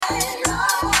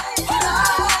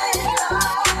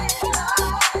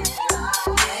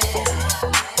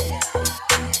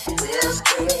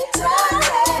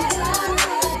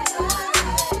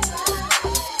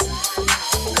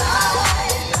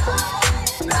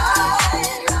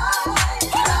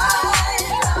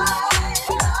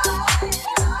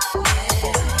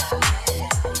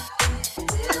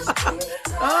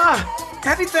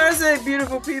Happy Thursday,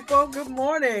 beautiful people. Good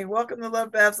morning. Welcome to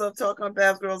Love Babs Love Talk on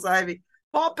Babs Girls Ivy.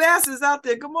 Paul Bass is out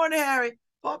there. Good morning, Harry.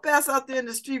 Paul Bass out there in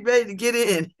the street ready to get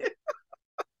in.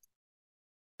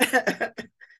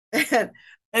 and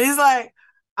he's like,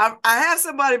 I have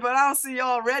somebody, but I don't see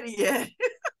y'all ready yet.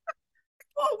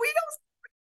 Well, we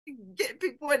don't get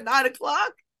people at 9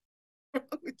 o'clock. What's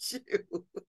wrong with you?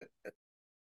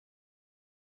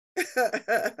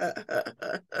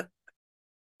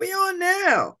 We on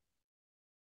now.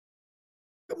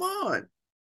 Come on.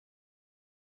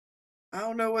 I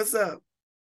don't know what's up.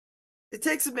 It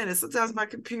takes a minute. Sometimes my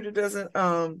computer doesn't,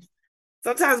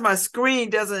 sometimes my screen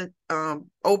doesn't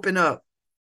open up.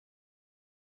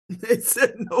 It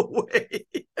said no way.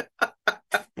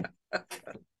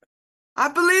 I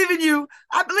believe in you.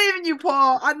 I believe in you,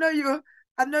 Paul. I know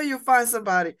you'll find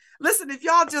somebody. Listen, if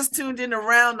y'all just tuned in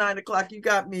around 9 o'clock, you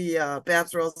got me,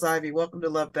 Babs Rose Ivy. Welcome to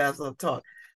Love Babs Love Talk.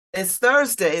 It's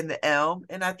Thursday in the Elm,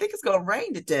 and I think it's gonna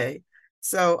rain today.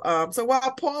 So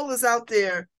while Paul is out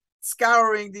there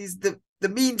scouring the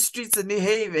mean streets of New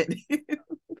Haven,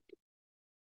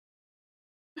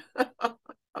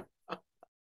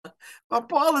 while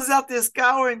Paul is out there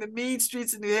scouring the mean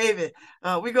streets of New Haven,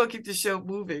 we're gonna keep the show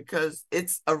moving because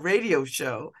it's a radio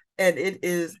show and it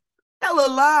is hella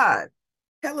live.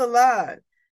 Hella live.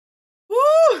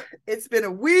 Woo! It's been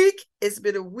a week. It's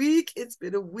been a week. It's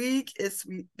been a week. It's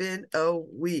been a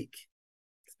week.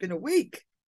 It's been a week.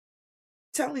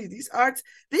 I'm telling you, these art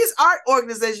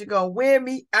organizations are gonna wear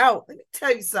me out. Let me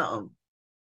tell you something.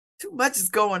 Too much is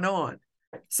going on.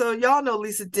 So y'all know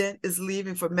Lisa Dent is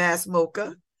leaving for Mass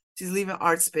Mocha. She's leaving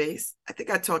Art Space. I think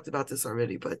I talked about this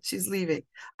already, but she's leaving.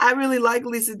 I really like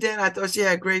Lisa Dent. I thought she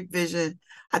had great vision.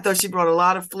 I thought she brought a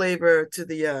lot of flavor to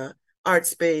the Art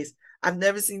Space. I've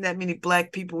never seen that many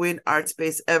Black people in Art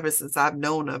Space ever since I've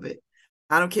known of it.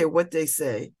 I don't care what they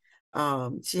say.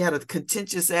 She had a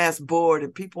contentious ass board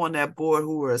and people on that board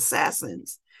who were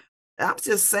assassins. I'm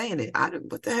just saying it.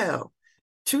 What the hell?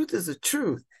 Truth is the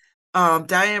truth.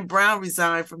 Diane Brown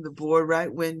resigned from the board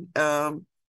right when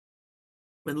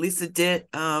Lisa Dent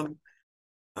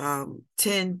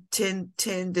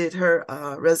did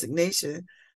her resignation.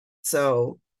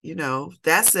 So,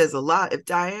 that says a lot. If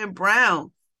Diane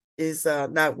Brown is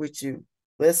not with you,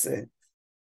 listen,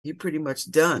 you're pretty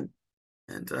much done.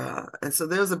 And so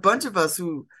there was a bunch of us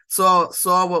who saw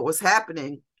what was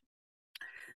happening.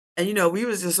 And, we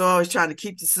was just always trying to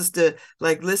keep the sister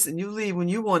like, listen, you leave when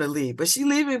you want to leave. But she's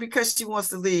leaving because she wants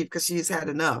to leave because she's had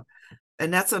enough.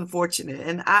 And that's unfortunate.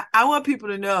 And I want people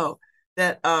to know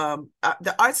that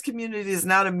the arts community is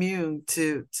not immune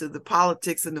to the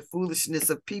politics and the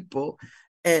foolishness of people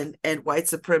and white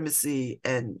supremacy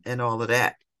and all of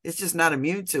that. It's just not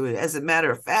immune to it. As a matter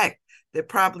of fact, they're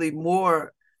probably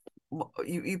more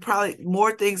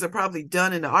things are probably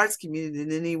done in the arts community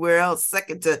than anywhere else,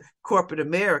 second to corporate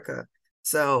America.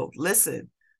 So listen,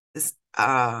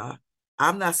 I'm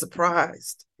not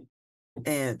surprised.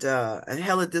 And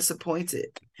hella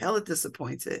disappointed.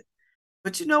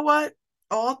 But you know what?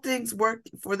 All things work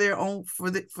for their own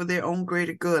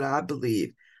greater good, I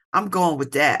believe. I'm going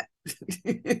with that.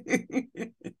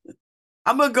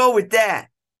 I'm gonna go with that.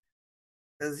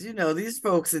 Because these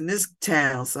folks in this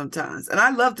town sometimes, and I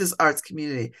love this arts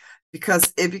community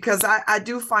because I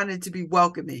do find it to be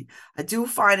welcoming. I do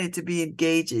find it to be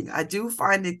engaging. I do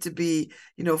find it to be,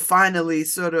 finally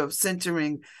sort of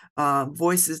centering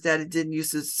voices that it didn't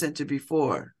used to center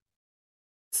before.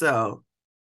 So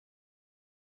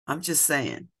I'm just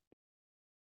saying.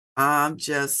 I'm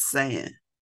just saying.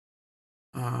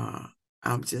 So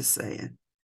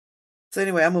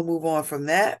anyway, I'm gonna move on from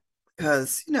that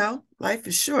because life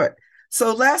is short.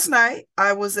 So last night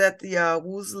I was at the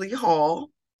Woolsey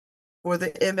Hall for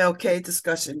the MLK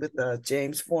discussion with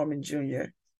James Foreman Jr.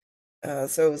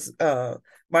 So it was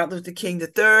Martin Luther King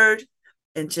III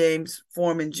and James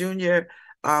Foreman Jr.,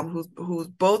 who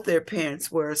both their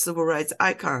parents were civil rights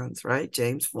icons, right?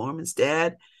 James Foreman's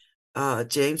dad,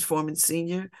 James Foreman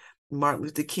Sr., Martin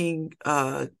Luther King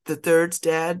III's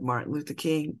dad, Martin Luther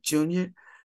King Jr.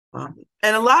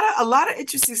 And a lot of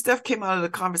interesting stuff came out of the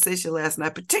conversation last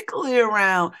night, particularly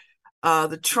around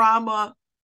the trauma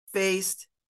faced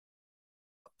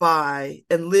by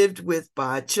and lived with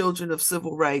by children of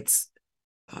civil rights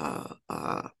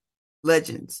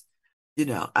legends.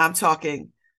 I'm talking,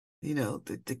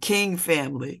 the King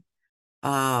family,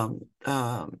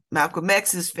 Malcolm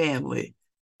X's family,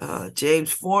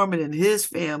 James Foreman and his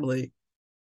family,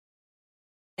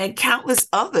 and countless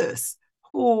others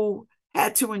who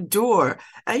had to endure.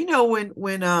 And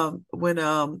when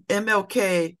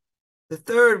MLK the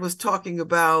third was talking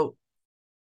about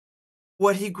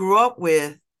what he grew up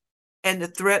with and the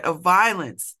threat of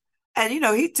violence, and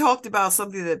he talked about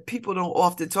something that people don't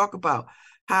often talk about,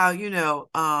 how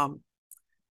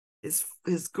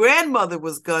his grandmother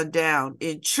was gunned down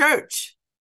in church,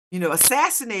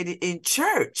 assassinated in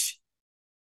church.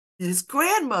 His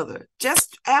grandmother,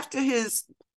 just after his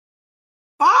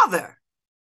father.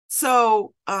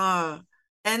 So, and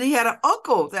he had an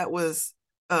uncle that was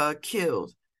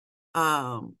killed,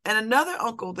 and another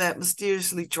uncle that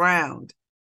mysteriously drowned.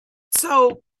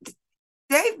 So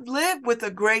they've lived with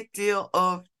a great deal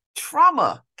of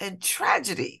trauma and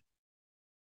tragedy,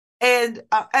 and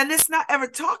it's not ever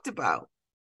talked about.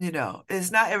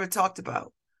 It's not ever talked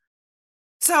about.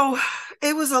 So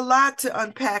it was a lot to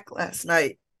unpack last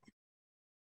night.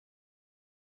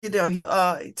 He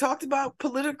talked about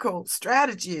political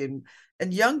strategy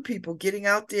and young people getting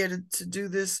out there to do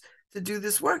this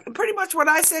work. And pretty much what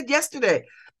I said yesterday,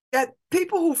 that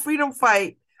people who freedom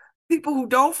fight, people who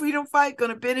don't freedom fight,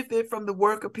 going to benefit from the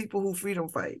work of people who freedom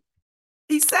fight.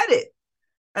 He said it.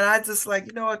 And I just like,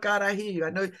 you know what, God, I hear you.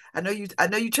 I know you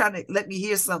trying to let me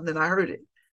hear something, and I heard it.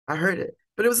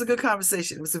 But it was a good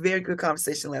conversation. It was a very good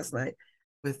conversation last night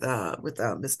with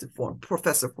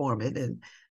Professor Foreman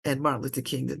and Martin Luther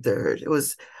King III. It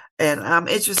was, and I'm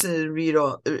interested to read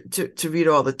all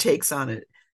the takes on it.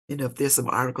 If there's some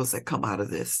articles that come out of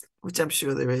this, which I'm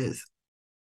sure there is.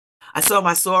 I saw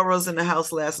my sorors in the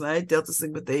house last night, Delta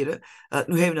Sigma Theta,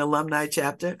 New Haven alumni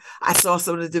chapter. I saw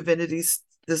some of the divinity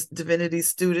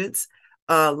students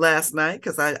last night,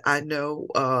 because I know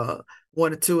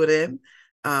one or two of them,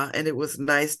 and it was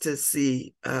nice to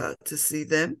see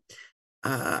them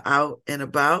out and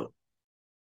about.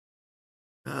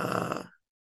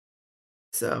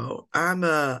 So I'm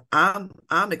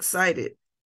excited,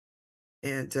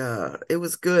 and it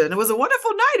was good, and it was a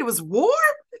wonderful night. It was warm.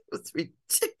 It was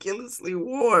ridiculously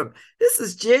warm. This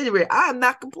is January. I am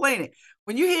not complaining.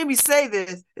 When you hear me say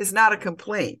this, it's not a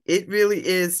complaint. It really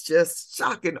is just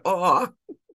shock and awe.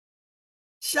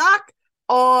 Shock,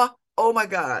 awe. Oh my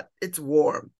God, it's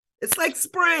warm. It's like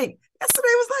spring. Yesterday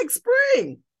was like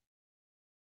spring.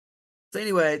 So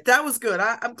anyway, that was good.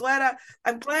 I'm glad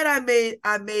I made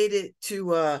it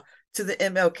to the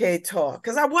MLK talk,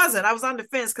 because I was on the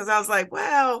fence, because I was like,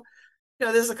 well,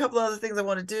 there's a couple other things I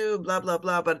want to do, blah blah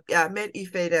blah. But yeah, I met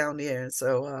Ife down there, and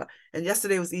so and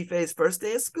yesterday was Ife's first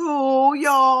day of school,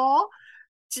 y'all.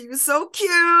 She was so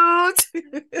cute.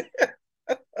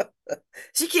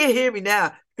 She can't hear me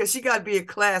now because she got to be in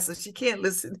class, so she can't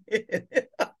listen in.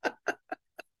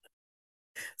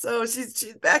 So she's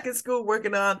back in school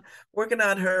working on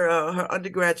her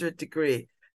undergraduate degree,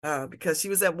 because she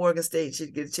was at Morgan State.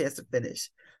 She'd get a chance to finish,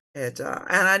 and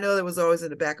I know that was always in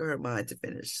the back of her mind to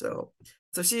finish. So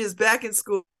she is back in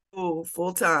school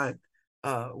full time,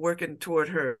 working toward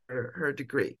her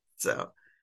degree. So,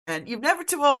 and you've never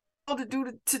too old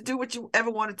to do what you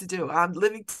ever wanted to do. I'm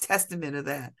living testament of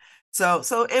that. So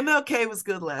MLK was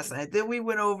good last night. Then we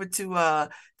went over to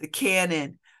the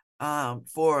Cannon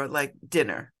for like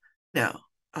dinner. No,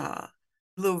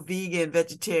 little vegan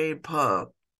vegetarian pub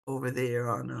over there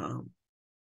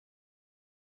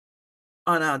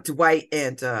on Dwight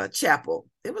and Chapel.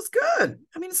 It was good.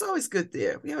 I mean, it's always good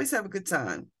there. We always have a good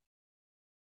time.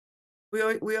 We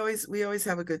always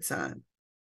have a good time,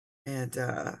 and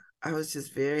I was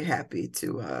just very happy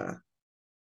to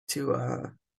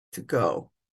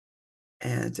go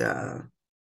and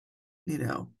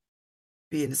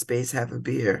be in the space, have a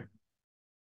beer.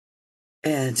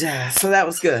 And so that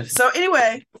was good. So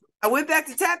anyway, I went back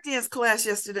to tap dance class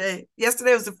yesterday.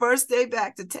 Yesterday was the first day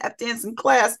back to tap dancing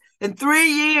class in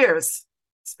 3 years.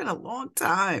 It's been a long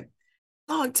time.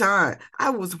 I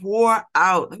was wore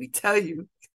out. Let me tell you.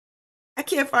 I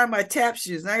can't find my tap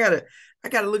shoes. And I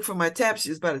gotta look for my tap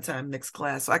shoes by the time next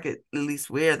class, so I could at least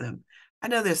wear them. I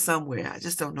know they're somewhere. I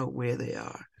just don't know where they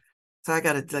are. So I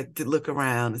gotta to look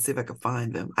around and see if I can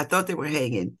find them. I thought they were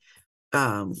hanging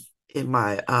in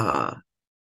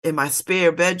my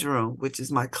spare bedroom, which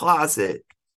is my closet,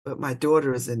 but my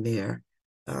daughter is in there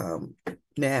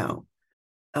now.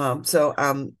 So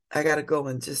I got to go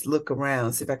and just look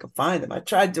around, see if I can find them. I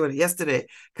tried doing it yesterday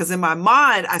because in my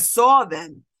mind, I saw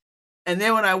them. And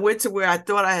then when I went to where I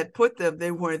thought I had put them,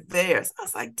 they weren't there. So I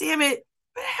was like, damn it,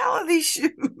 what the hell are these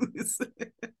shoes?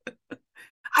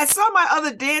 I saw my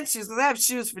other dance shoes because I have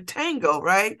shoes for tango,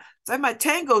 right? So I have my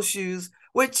tango shoes,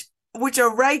 which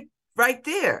are right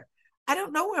there. I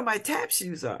don't know where my tap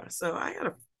shoes are, so I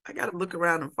gotta look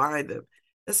around and find them.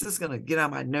 This is gonna get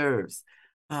on my nerves,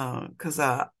 because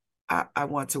I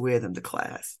want to wear them to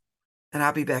class, and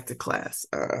I'll be back to class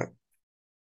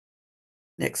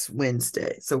next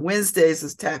Wednesday. So Wednesdays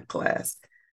is tap class.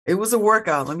 It was a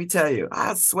workout, let me tell you. I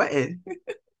was sweating. I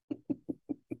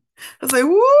was like,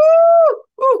 woo,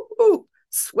 woo, woo,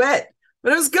 sweat.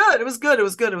 But it was good. It was good. It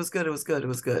was good. It was good. It was good. It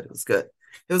was good. It was good.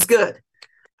 It was good.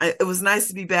 It was nice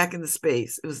to be back in the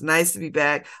space. It was nice to be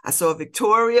back. I saw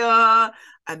Victoria.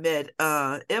 I met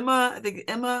Emma, I think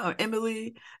Emma or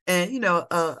Emily, and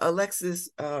Alexis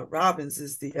Robbins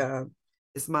is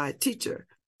my teacher.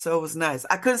 So it was nice.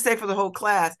 I couldn't stay for the whole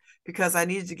class because I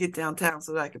needed to get downtown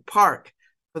so that I could park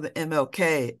for the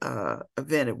MLK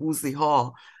event at Woolsey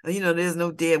Hall. And, there's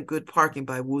no damn good parking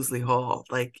by Woolsey Hall.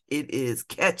 Like, it is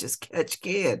catch as catch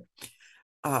can.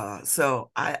 So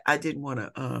I didn't want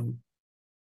to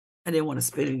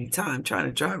spend any time trying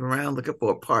to drive around looking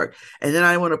for a park. And then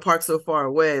I didn't want to park so far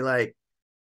away, like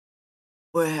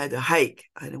where I had to hike.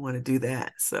 I didn't want to do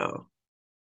that. So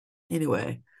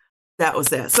anyway, that was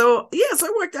that. So yeah, so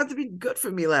it worked out to be good for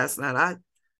me last night.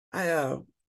 I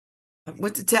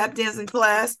went to tap dancing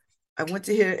class. I went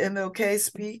to hear MLK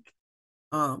speak,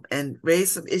 and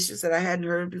raise some issues that I hadn't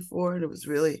heard before. And it was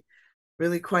really,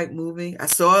 really quite moving. I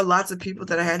saw lots of people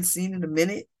that I hadn't seen in a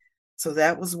minute. So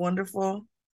that was wonderful.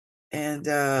 And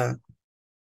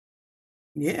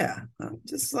yeah, I'm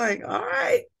just like, all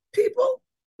right, people,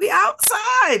 we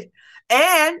outside.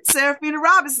 And Seraphina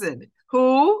Robinson,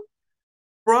 who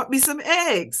brought me some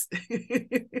eggs.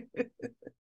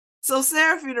 So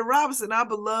Seraphina Robinson, our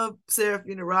beloved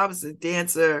Seraphina Robinson,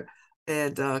 dancer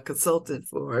and consultant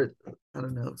for, I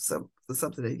don't know,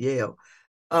 something at Yale.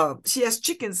 She has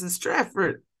chickens in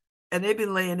Stratford, and they've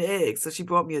been laying eggs. So she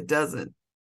brought me a dozen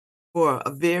for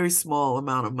a very small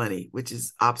amount of money, which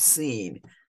is obscene.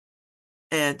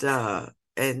 And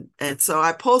so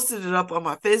I posted it up on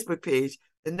my Facebook page,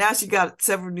 and now she got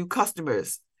several new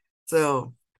customers.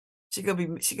 So she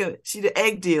the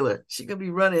egg dealer. She's gonna be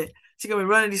running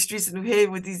these streets of New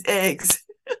Haven with these eggs.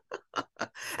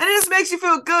 And it just makes you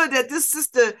feel good that this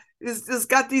sister has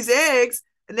got these eggs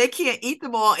and they can't eat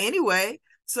them all anyway.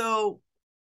 So,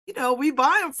 we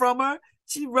buy them from her.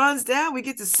 She runs down. We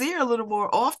get to see her a little more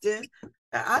often.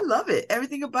 I love it.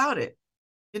 Everything about it.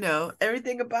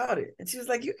 Everything about it. And she was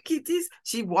like, you can keep these.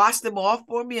 She washed them off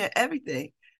for me and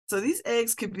everything. So these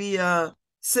eggs could be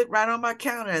sit right on my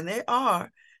counter, and they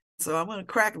are. So I'm gonna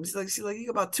crack them. She's like, you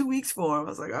got about 2 weeks for them. I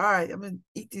was like, all right, I'm gonna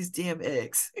eat these damn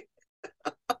eggs.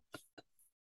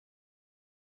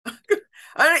 I'm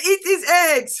gonna eat these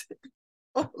eggs.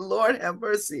 Oh, Lord have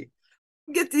mercy.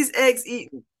 Get these eggs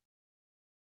eaten.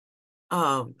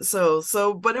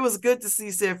 But it was good to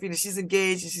see Seraphina. She's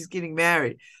engaged and she's getting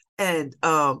married. And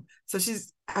so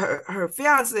her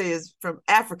fiance is from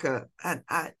Africa, and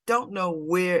I don't know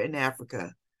where in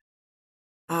Africa.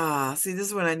 See, this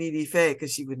is when I need Ife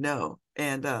because she would know.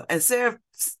 And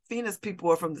Seraphina's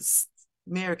people are from the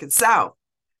American South.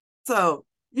 So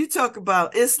you talk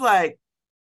about, it's like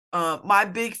My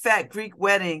Big Fat Greek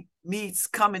Wedding meets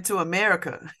Coming to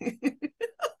America.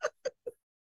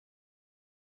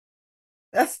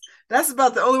 That's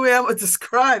about the only way I would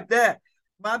describe that.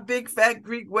 My Big Fat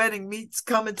Greek Wedding meets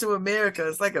Coming to America.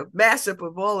 It's like a mashup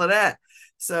of all of that.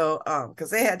 So, because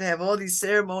they had to have all these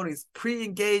ceremonies,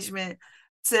 pre-engagement,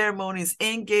 ceremonies,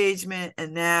 engagement,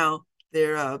 and now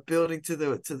they're building to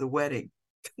the wedding.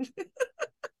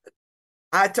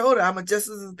 I told her I'm a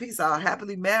justice of the peace. I'll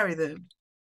happily marry them.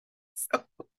 So,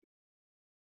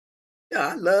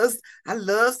 yeah, I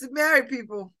love to marry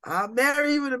people. I'll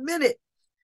marry you in a minute.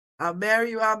 I'll marry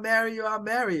you. I'll marry you. I'll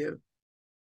marry you.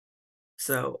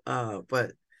 So,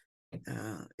 but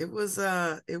it was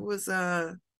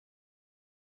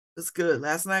good.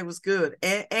 Last night was good,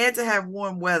 and to have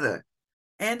warm weather.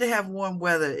 And to have warm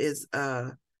weather is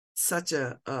such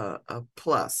a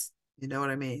plus. You know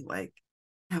what I mean? Like,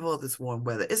 have all this warm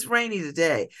weather. It's rainy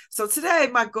today. So today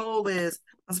my goal is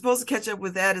I'm supposed to catch up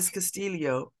with Addis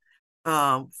Castillo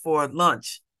for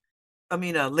lunch. I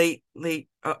mean, a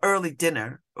early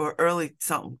dinner or early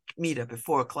something meetup at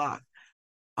 4:00.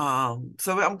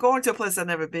 So I'm going to a place I've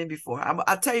never been before.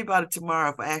 I'll tell you about it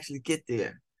tomorrow if I actually get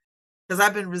there, because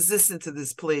I've been resistant to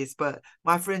this place, but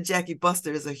my friend Jackie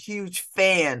Buster is a huge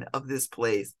fan of this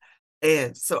place.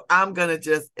 And so I'm going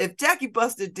to if Jackie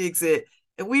Buster digs it,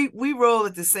 and we roll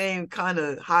at the same kind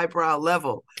of highbrow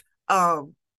level,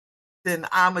 then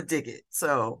I'm going to dig it.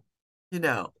 So,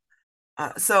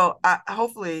 So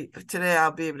hopefully today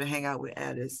I'll be able to hang out with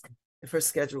Addis if her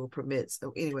schedule permits.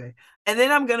 So anyway, and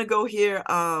then I'm gonna go hear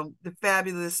the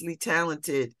fabulously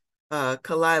talented Dr.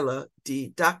 Kalila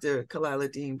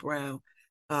Dean Brown,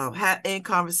 in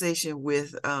conversation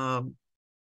with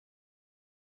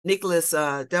Nicholas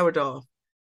Dewardoff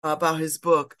about his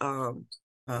book uh,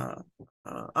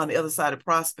 On the Other Side of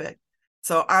Prospect.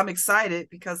 So I'm excited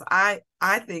because I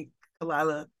think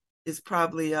Kalila is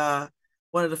probably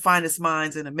one of the finest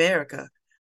minds in America,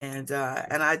 and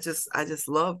I just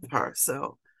love her.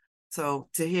 So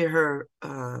to hear her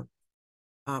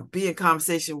be in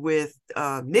conversation with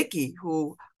Nikki,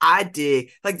 who I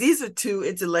dig, like these are two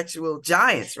intellectual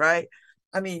giants, right?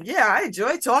 I mean, yeah, I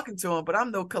enjoy talking to them, but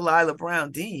I'm no Kalila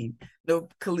Brown Dean, no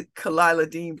Kalila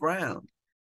Dean Brown.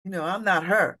 I'm not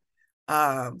her.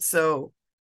 So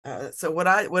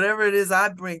whatever it is I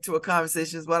bring to a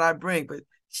conversation is what I bring, but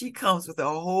she comes with a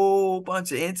whole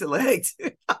bunch of intellect.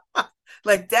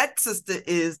 Like that sister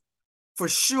is for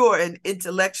sure an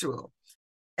intellectual.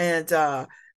 And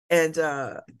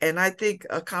I think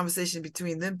a conversation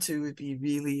between them two would be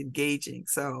really engaging.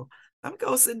 So I'm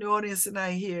going to sit in the audience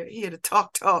tonight here to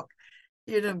talk,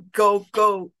 hear them go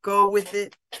with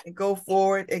it and go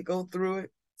forward and go through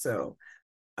it. So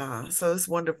so it's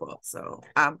wonderful. So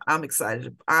I'm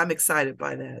excited. I'm excited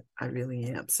by that. I really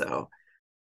am. So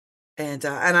and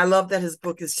I love that his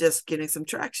book is just getting some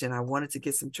traction. I wanted to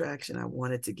get some traction. I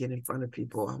wanted to get in front of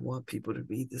people. I want people to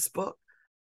read this book.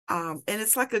 And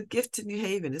it's like a gift to New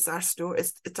Haven. It's our story.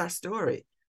 It's our story,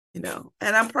 And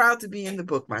I'm proud to be in the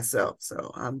book myself.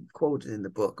 So I'm quoted in the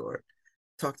book or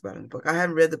talked about in the book. I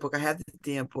haven't read the book. I have the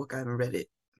damn book. I haven't read it.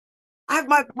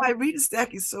 My reading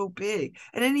stack is so big.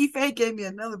 And then Ife gave me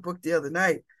another book the other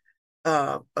night.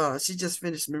 She just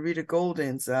finished Marita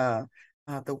Golden's The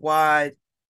Wide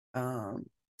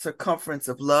Circumference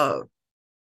of Love.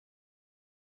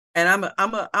 And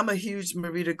I'm a huge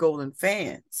Marita Golden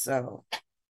fan. So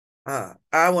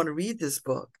I want to read this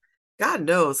book. God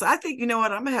knows. I think, you know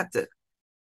what, I'm gonna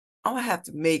have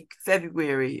to make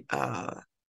February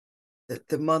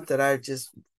the month that I just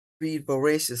read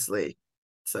voraciously.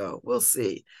 So we'll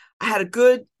see. I had a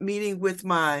good meeting with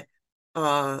my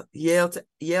Yale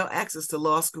Access to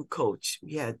Law School coach.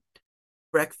 We had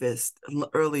breakfast,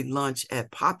 early lunch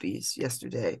at Poppy's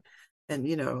yesterday. And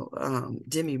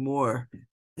Demi Moore,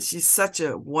 she's such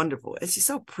a wonderful, and she's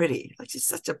so pretty. Like she's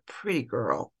such a pretty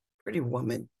girl, pretty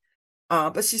woman.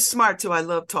 But she's smart too. I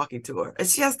love talking to her. And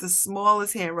she has the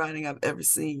smallest handwriting I've ever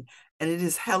seen. And it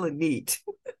is hella neat.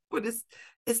 But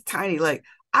it's tiny. Like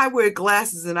I wear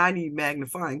glasses and I need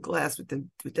magnifying glass with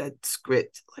that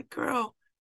script. Like, girl,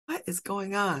 what is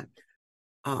going on?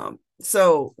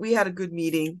 So we had a good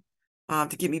meeting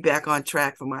to get me back on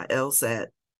track for my LSAT.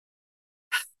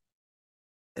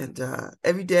 And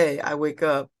every day I wake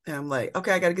up and I'm like,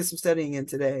 okay, I got to get some studying in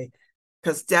today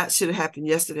because that should have happened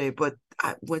yesterday, but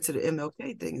I went to the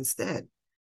MLK thing instead.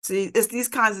 See, it's these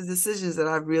kinds of decisions that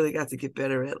I really got to get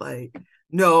better at. Like,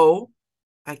 no,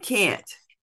 I can't.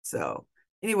 So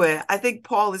anyway, I think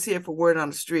Paul is here for Word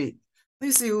on the Street. Let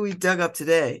me see who we dug up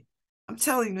today. I'm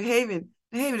telling you, New Haven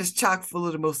is chock full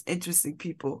of the most interesting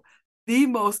people.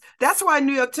 That's why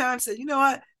New York Times said, you know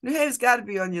what? New Haven's got to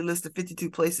be on your list of 52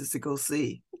 places to go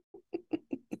see.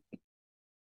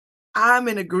 I'm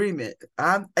in agreement.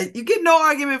 You get no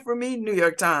argument from me, New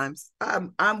York Times.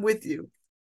 I'm with you.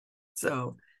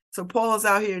 So Paul's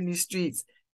out here in these streets.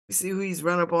 You see who he's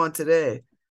run up on today.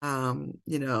 I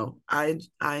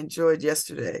enjoyed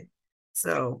yesterday.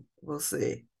 So we'll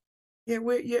see. Yeah,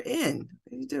 you're in.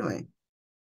 What are you doing?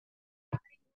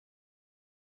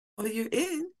 Oh, you're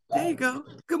in. There you go.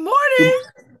 Good morning.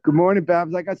 Good morning,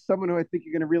 Babs. I got someone who I think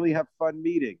you're going to really have fun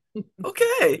meeting.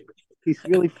 Okay. He's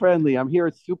really friendly. I'm here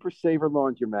at Super Saver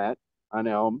Laundromat on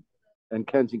Elm and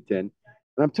Kensington.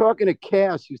 And I'm talking to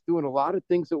Cass, who's doing a lot of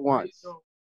things at once.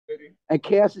 And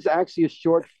Cass is actually a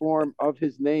short form of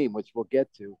his name, which we'll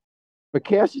get to. But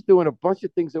Cass is doing a bunch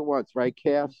of things at once, right,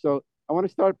 Cass? So I want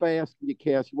to start by asking you,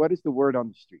 Cass, what is the word on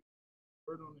the street?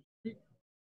 Word on the street,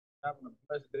 having a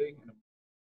blessed day.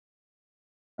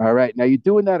 All right. Now you're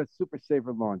doing that at Super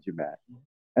Saver Laundromat.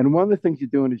 And one of the things you're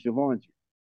doing is your laundry.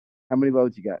 How many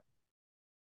loads you got?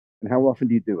 And how often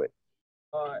do you do it?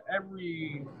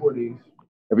 Every 4 days.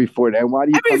 Every 4 days. And why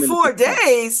do you every 4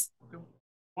 days?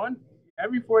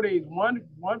 Every 4 days.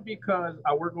 One because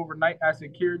I work overnight at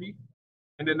security,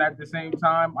 and then at the same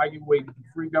time I give away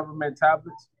free government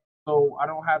tablets, so I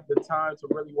don't have the time to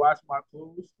really wash my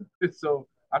clothes. So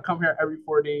I come here every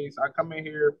 4 days. I come in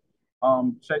here,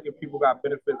 check if people got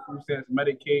benefit, food stamps,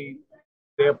 Medicaid.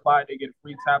 They apply, they get a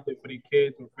free tablet for their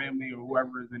kids or family or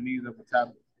whoever is in need of a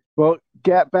tablet. Well,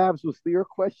 Babs, was your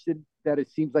question that it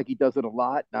seems like he does it a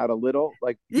lot, not a little?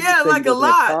 Like you Yeah, just said he like a doesn't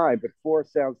have lot. time, but four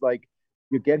sounds like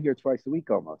you get here twice a week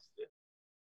almost.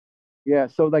 Yeah.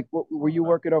 So like, were you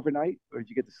working overnight, or did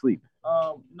you get to sleep?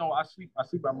 No, I sleep. I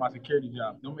sleep at my security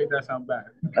job. Don't make that sound bad.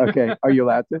 Okay. Are you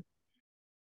allowed to?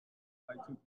 Like,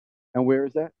 And where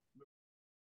is that?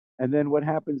 And then what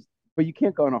happens? But you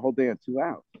can't go on a whole day on 2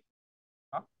 hours.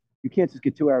 huh? You can't just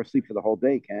get 2 hours sleep for the whole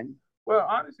day, can you? Well,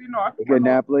 honestly, no. I can Get a run.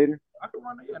 nap later. I can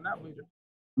run a nap later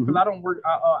because Mhm. I don't work.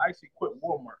 I actually quit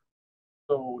Walmart,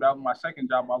 so that was my second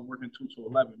job. I was working 2 to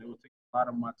 11. It would take a lot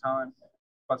of my time.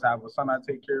 Plus, I have a son I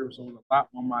take care of, so it was a lot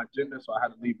on my agenda. So I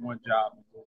had to leave one job.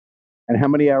 And how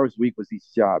many hours a week was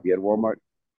each job? You had Walmart,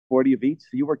 40 of each. So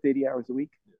you worked 80 hours a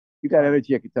week. You got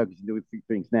energy. I can tell because you're doing three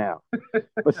things now.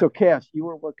 But so, Cash, you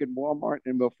were working Walmart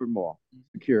and Milford Mall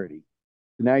security.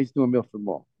 So now he's doing Milford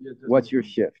Mall. Yeah, What's your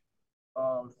shift?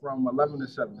 From 11 to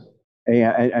 7.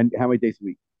 And how many days a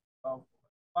week?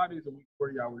 5 days a week,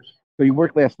 40 hours. So you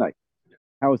worked last night.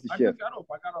 How was the I shift? just got off.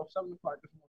 I got off 7 o'clock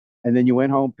this morning. And then you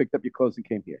went home, picked up your clothes, and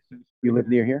came here. You live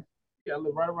near here? Yeah, I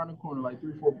live right around the corner, like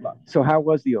 3, 4 blocks. So how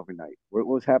was the overnight? What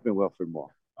was happening in Milford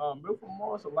Mall? Milford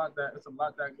Mall is a lot that goes on,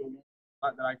 a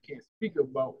lot that I can't speak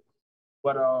about.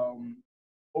 But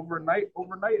overnight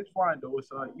is fine though.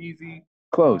 It's easy.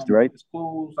 Closed, right? It's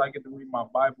closed. I get to read my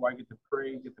Bible. I get to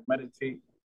pray. Get to meditate.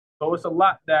 So it's a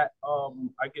lot that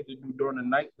I get to do during the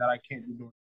night that I can't do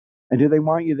during. And do they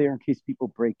want you there in case people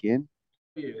break in?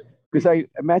 Yeah. Because I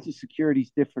imagine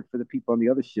security's different for the people on the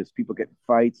other shifts. People get in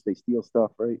fights, they steal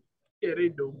stuff, right? Yeah, they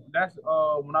do. That's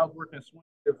when I was working swing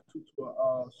shift to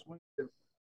a swing shift.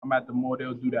 I'm at the mall.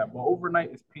 They'll do that. But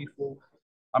overnight it's peaceful.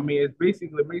 I mean, it's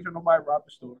basically make sure nobody rob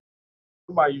the store.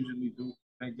 Nobody usually do.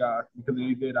 Thank God, because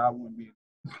if they did, I wouldn't be.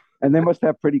 And they must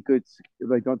have pretty good,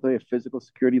 like, don't they have physical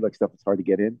security, like stuff that's hard to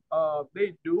get in?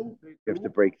 They do. They do. You have to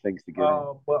break things to get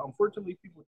in. But unfortunately,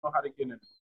 people don't know how to get in.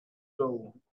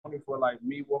 So only for like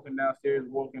me walking downstairs,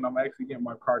 I'm actually getting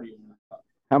my cardio.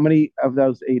 How many of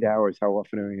those 8 hours, how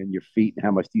often are you on your feet, and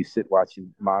how much do you sit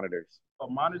watching monitors?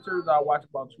 Monitors, I watch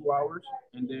about 2 hours,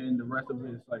 and then the rest of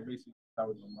it is like basically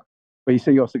hours on my. But you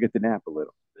say you also get to nap a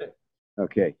little. Yeah.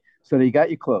 Okay. So you got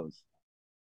your clothes.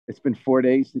 It's been 4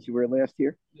 days since you were last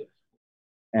here? Yes.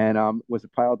 And was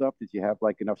it piled up? Did you have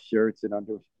like enough shirts and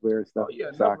underwear and stuff? Oh, yeah,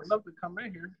 enough to come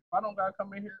in here. If I don't got to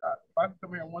come in here, if I can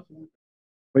come here once a week.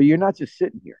 But you're not just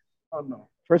sitting here. Oh, no.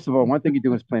 First of all, one thing you're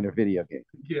doing is playing a video game.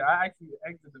 Yeah, I actually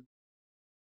exited.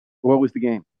 What was the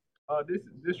game?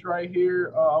 This right here,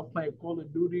 I'm playing Call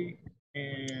of Duty.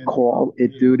 And Call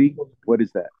it Duty? What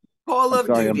is that? Call of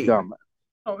Duty. I'm dumb.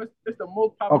 No, it's the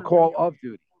most popular. Oh, Call of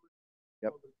Duty.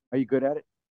 Yep. Are you good at it?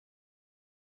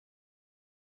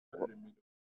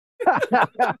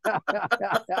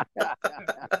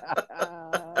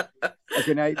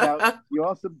 Okay, now you're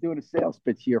also doing a sales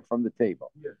pitch here from the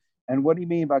table. Yes. And what do you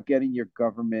mean about getting your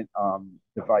government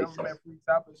devices? Government free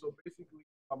tablet. So basically,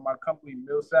 my company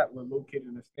Millsat, we're located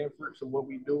in Stanford. So what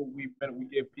we do, we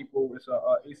give people it's a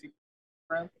AC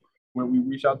program where we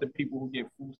reach out to people who get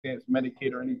food stamps,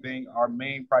 Medicaid, or anything. Our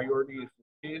main priority is for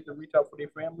kids to reach out for their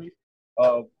families.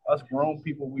 Us grown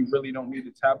people, we really don't need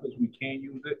the tablets. We can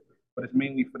use it, but it's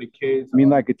mainly for the kids. I mean,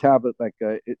 like a tablet, like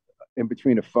in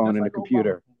between a phone and like a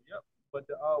computer. Yep. But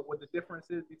what the difference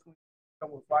is between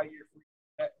come with 5 year free,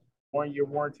 1 year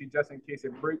warranty just in case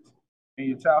it breaks, and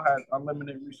your child has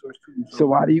unlimited resource too. So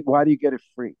why do you get it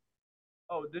free?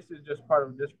 Oh, this is just part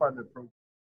of the program.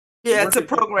 Yeah, it's a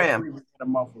program. A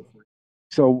month for free.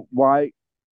 So why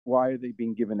are they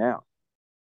being given out?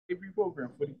 AP program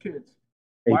for the kids.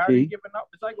 AP? Why are they giving out?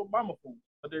 It's like Obama phones,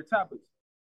 but they're tablets.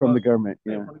 From the government,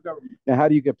 yeah. From the government. Now, how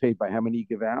do you get paid? By how many you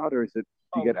give out, or is it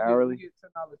you get hourly? We get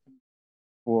 $10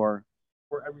 for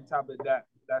every tablet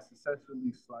that's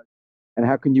successfully selected. And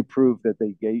how can you prove that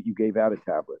you gave out a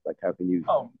tablet? Like, how can you?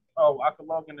 I can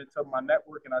log into my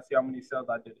network and I see how many sales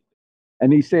I did.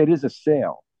 And you say it is a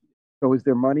sale. So is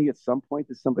there money at some point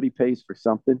that somebody pays for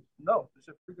something? No, it's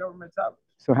a free government tablet.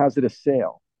 So how's it a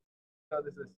sale? Because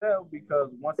it's a sale because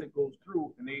once it goes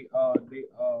through and they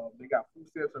got food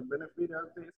stamps and benefit,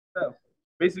 everything is a sale.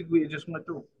 Basically, it just went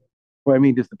through. Well, I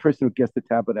mean, does the person who gets the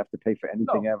tablet have to pay for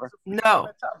anything ever? No.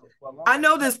 I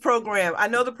know this program. I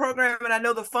know the program, and I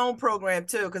know the phone program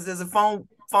too, because there's a phone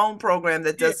program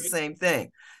that does the same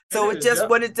thing. So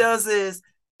what it does is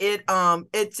it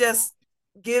just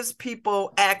gives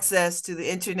people access to the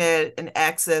internet and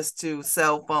access to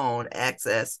cell phone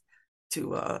access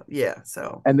to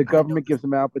so. And the government gives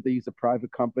them out, but they use a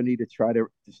private company to try to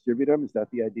distribute them. Is that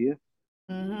the idea?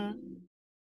 Mm-hmm.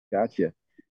 Gotcha.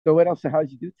 So what else? How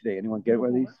did you do today? Anyone get one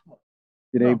of these?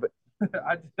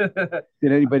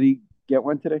 Did anybody get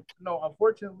one today? No,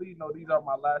 unfortunately, no. These are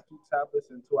my last two tablets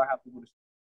until I have to go to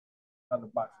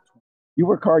another box. You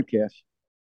work hard, Cash.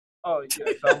 Oh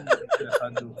yes, yes, I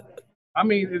do. I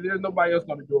mean, if there's nobody else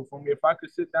gonna do it for me. If I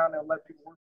could sit down and let people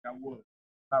work, I would.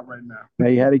 Not right now. Now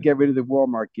you had to get rid of the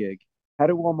Walmart gig. How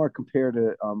did Walmart compare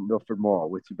to Milford Mall?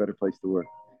 What's a better place to work?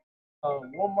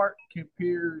 Walmart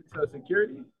compared to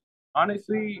security,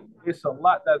 honestly, it's a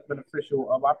lot that's beneficial.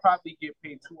 I probably get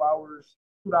paid 2 hours,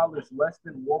 $2 less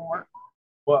than Walmart.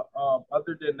 But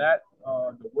other than that,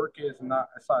 the work is not,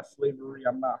 it's not slavery.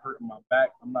 I'm not hurting my back.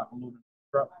 I'm not unloading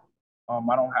the truck.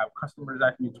 I don't have customers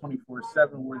asking me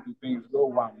 24/7 where do things go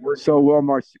while I'm working. So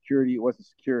Walmart security, it wasn't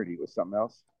security, it was something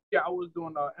else? Yeah, I was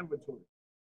doing inventory.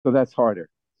 So that's harder.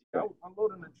 Yeah, I was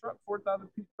unloading the truck, 4,000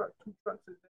 piece truck, two trucks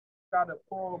a day. Got to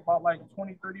pull about like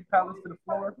 20, 30 pallets to the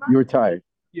floor. You were tired?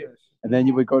 Yes. And then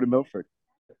you would go to Milford?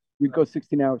 You'd go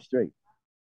 16 hours straight?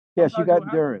 Yes, you got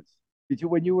endurance. Did you,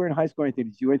 when you were in high school or anything,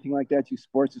 did you do anything like that? You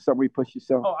sports or something where you push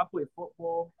yourself? Oh, I played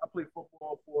football. I played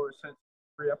football since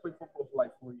 3. I played football for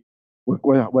like 4 years.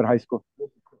 What high school?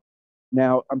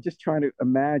 Now, I'm just trying to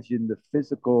imagine the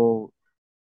physical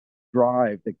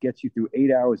drive that gets you through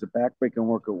 8 hours of backbreaking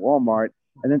work at Walmart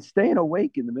and then staying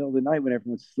awake in the middle of the night when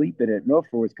everyone's sleeping at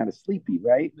Milford was kind of sleepy,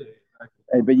 right? Yeah,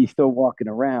 exactly. But you're still walking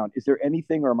around. Is there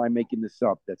anything, or am I making this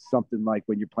up, that's something like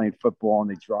when you're playing football and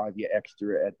they drive you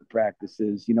extra at the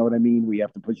practices? You know what I mean? We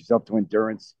have to push yourself to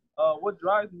endurance. What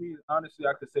drives me, honestly,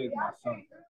 I could say is my son.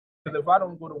 Because if I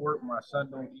don't go to work, my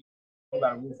son don't eat. I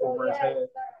got a roof over his head.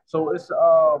 So it's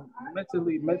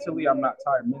mentally, I'm not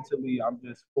tired. Mentally, I'm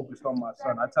just focused on my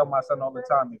son. I tell my son all the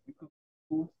time, if you could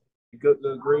school,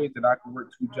 good grades, then I could work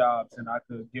 2 jobs and I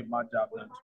could get my job done.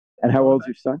 And how old's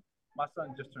your son? My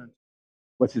son just turned.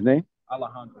 What's his name?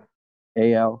 Alejandro.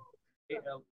 A-L?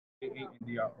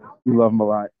 A-L-A-A-N-D-R-O. You love him a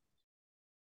lot.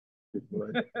 That's my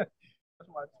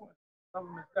twin.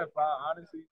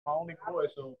 Honestly, my only boy,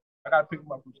 so I gotta pick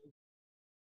him up from school.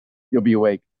 You'll be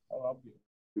awake. Oh, I'll be.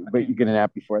 But you get a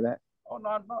nap before that? Oh no,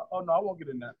 I won't get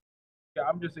a nap. Yeah,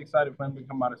 I'm just excited for him to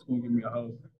come out of school and give me a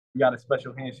hug. We got a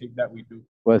special handshake that we do.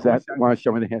 What is that? Want to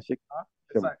show me the handshake? Huh?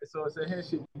 It's a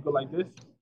handshake. You go like this,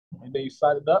 and then you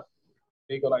slide it up.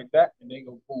 They go like that, and they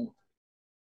go boom.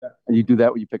 And you do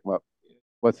that when you pick him up? Yeah.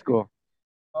 What school?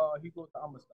 He goes to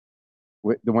Amistad.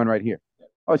 The one right here? Yeah.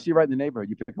 Oh, so you're right in the neighborhood.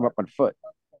 You pick him up on foot,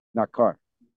 not car.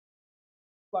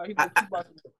 He goes 2 blocks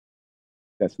away.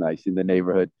 That's nice, in the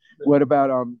neighborhood. What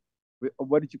about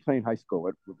what did you play in high school?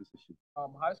 What position?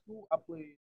 High school, I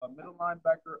played middle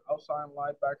linebacker, outside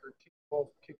linebacker,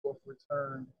 kickoff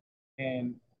return,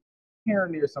 and here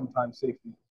and there sometimes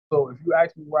safety. So if you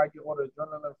ask me where I get all the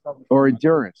adrenaline from, or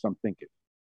endurance, I'm thinking.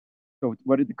 So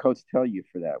what did the coach tell you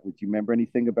for that? Would you remember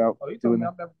anything about? Oh, he told me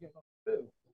I'm never getting on the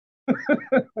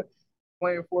field.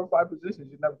 Playing 4 or 5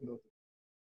 positions, you never get on the field.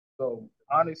 So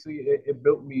honestly, it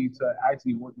built me to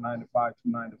actually work 9 to 5,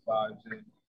 2 9 to 5s, and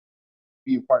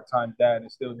be a part-time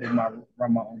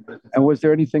run my own business. And was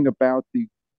there anything about the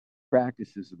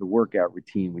practices of the workout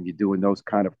routine when you're doing those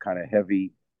kind of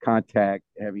heavy contact,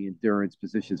 heavy endurance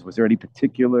positions? Was there any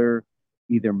particular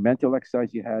either mental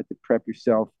exercise you had to prep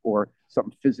yourself or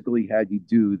something physically you had you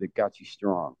do that got you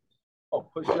strong? Oh,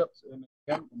 push-ups. And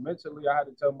mentally, I had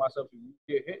to tell myself, if you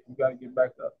get hit, you got to get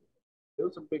back up. There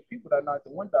were some big people that knocked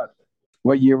the wind out of it.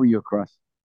 What year were you across?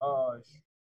 2000,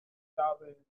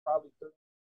 probably 30.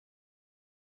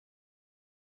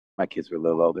 My kids were a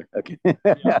little older. Okay. Yeah,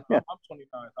 I'm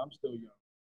 29. I'm still young.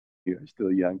 You're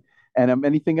still young. And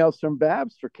anything else from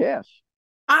Babs for Cash?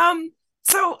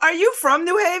 So are you from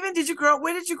New Haven?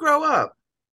 Where did you grow up?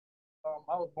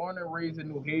 I was born and raised in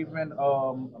New Haven.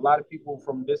 A lot of people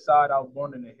from this side, I was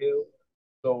born in the Hill.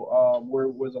 So where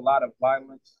was a lot of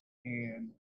violence, and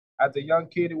as a young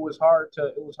kid, it was hard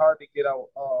to get out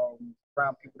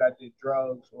around people that did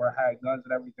drugs or had guns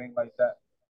and everything like that.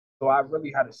 So I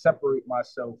really had to separate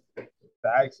myself to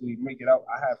actually make it out.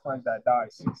 I had friends that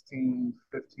died 16,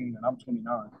 15, and I'm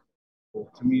 29. So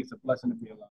to me, it's a blessing to be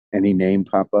alive. Any name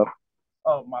pop up?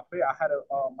 Oh, I had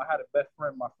a best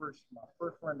friend. My first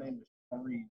friend named was Sean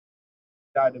Reeves.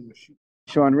 Guy that was shooting.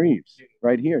 Sean Reeves, yeah.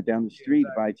 Right here down the street,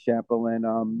 exactly. By Chapel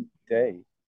and Day.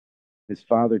 His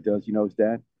father does. You know his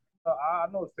dad? I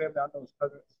know his family. I know his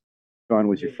cousins. Sean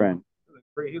was your friend.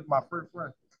 Great. He was my first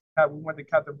friend. We went to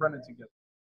Captain Brennan together.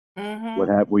 Mm-hmm. What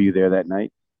happened? Were you there that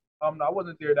night? No, I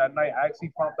wasn't there that night. I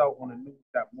actually found out on the news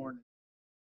that morning,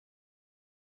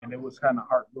 and it was kind of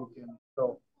heartbroken.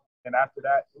 So, and after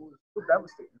that, it was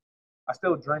devastating. I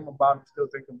still dream about him, still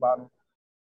think about him.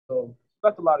 So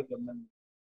that's a lot of good memories.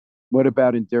 What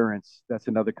about endurance? That's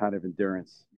another kind of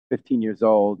endurance. 15 years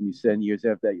old, and you said years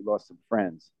after that you lost some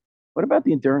friends. What about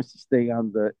the endurance to stay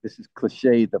on the, this is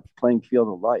cliche, the playing field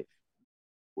of life?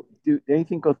 Do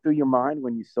anything go through your mind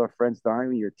when you saw friends dying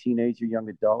when you're a teenager, young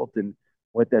adult, and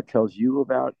what that tells you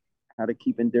about how to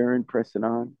keep enduring, pressing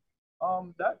on?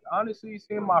 That honestly,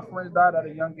 seeing my friends die at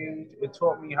a young age, it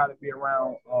taught me how to be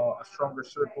around a stronger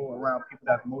circle, around people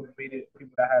that's motivated,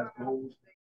 people that has goals.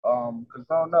 Because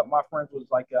growing up, my friends was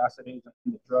like I said, they was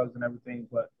into drugs and everything,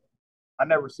 but I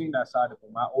never seen that side of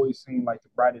them. I always seen like the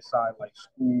brightest side, like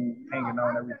school, hanging out,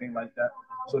 and everything like that.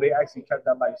 So they actually kept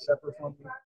that life separate from me.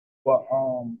 But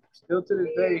still to this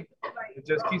day, it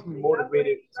just keeps me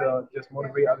motivated to just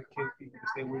motivate other kids, people to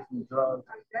stay away from drugs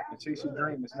and chase your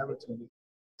dream. It's never too late.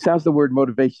 Sounds the word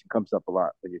motivation comes up a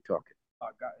lot when you're talking. I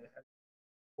got it.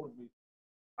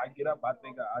 I get up. I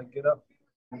think I get up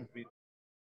motivated.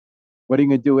 What are you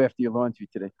going to do after your laundry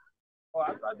today? Oh,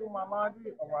 I do my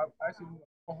laundry. I actually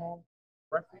go home,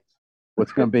 breakfast.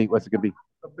 What's going to be? What's it going to be?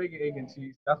 A big egg and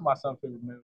cheese. That's my son's favorite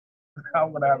meal.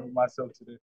 I'm going to have it myself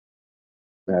today.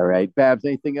 All right. Babs,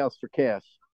 anything else for Cash?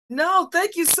 No,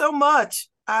 thank you so much.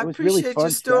 I appreciate really fun your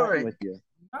story. with you.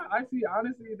 I see,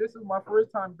 honestly, this is my first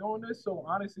time doing this, so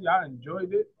honestly, I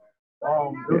enjoyed it. It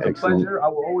was a pleasure. I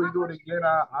will always do it again.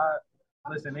 I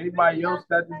listen, anybody else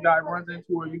that this guy runs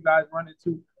into or you guys run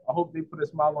into, I hope they put a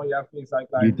smile on your face like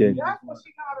that. You did.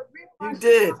 You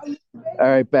did. All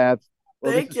right, Babs.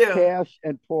 Well, Thank this you. is Cash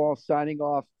and Paul signing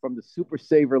off from the Super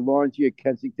Saver Laundry at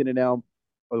Kensington and Elm.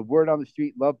 The word on the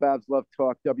street, Love Babs, Love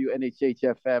Talk, WNHH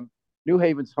FM, New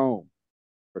Haven's home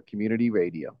for community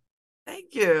radio.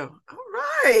 Thank you. All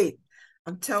right.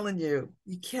 I'm telling you,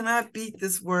 you cannot beat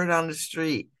this word on the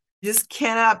street. You just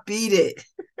cannot beat it.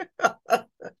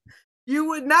 You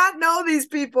would not know these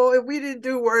people if we didn't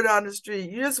do word on the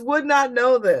street. You just would not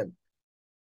know them.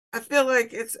 I feel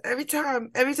like it's every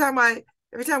time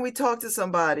we talk to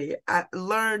somebody, I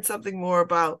learn something more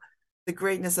about the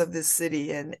greatness of this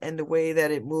city and the way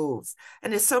that it moves.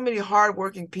 And there's so many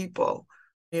hardworking people,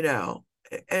 you know.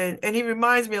 And he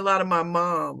reminds me a lot of my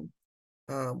mom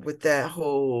with that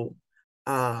whole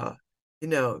you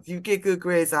know, if you get good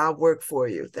grades, I'll work for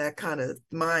you. That kind of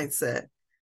mindset.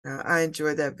 I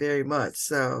enjoy that very much.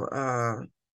 So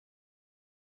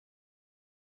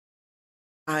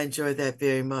I enjoy that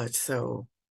very much. So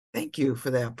thank you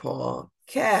for that, Paul.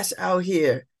 Cash out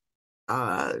here,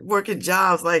 working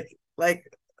jobs like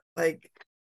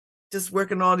just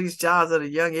working all these jobs at a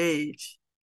young age,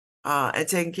 and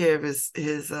taking care of his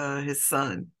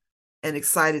son, and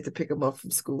excited to pick him up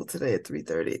from school today at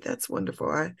 3:30. That's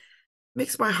wonderful.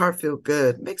 Makes my heart feel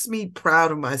good. Makes me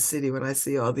proud of my city when I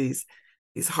see all these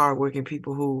hardworking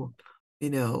people who, you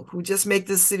know, who just make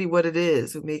this city what it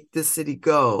is, who make this city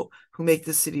go, who make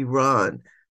this city run,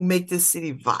 who make this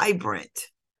city vibrant,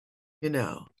 you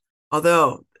know.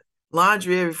 Although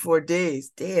laundry every 4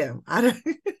 days, damn, I don't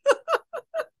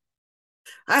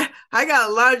I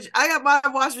got my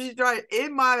washing machine dryer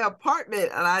in my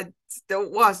apartment and I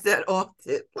don't wash that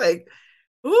often. Like,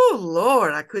 oh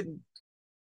Lord, I couldn't.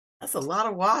 That's a lot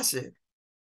of washing,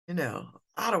 you know,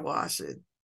 a lot of washing.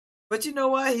 But you know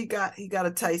what? He got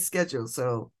a tight schedule,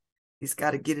 so he's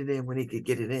got to get it in when he could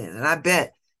get it in. And I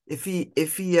bet if he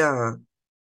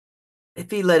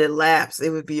let it lapse,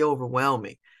 it would be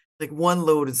overwhelming. Like one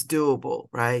load is doable,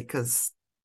 right? Because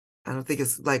I don't think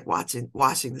it's like washing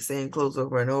the same clothes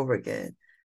over and over again.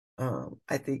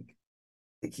 I think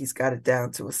he's got it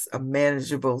down to a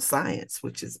manageable science,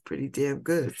 which is pretty damn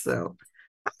good. So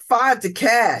 5 to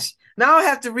Cash. Now I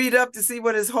have to read up to see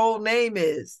what his whole name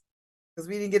is, because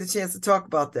we didn't get a chance to talk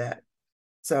about that.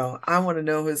 So I want to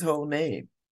know his whole name.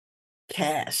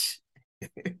 Cash.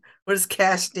 What does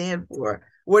Cash stand for?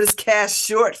 What is Cash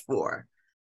short for?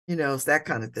 You know, it's that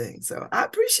kind of thing. So I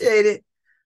appreciate it.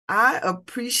 I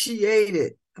appreciate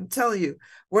it. I'm telling you,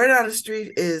 Word on the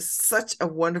Street is such a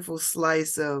wonderful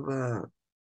slice of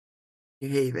New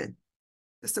Haven.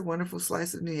 Just a wonderful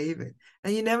slice of New Haven.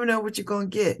 And you never know what you're going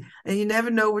to get. And you never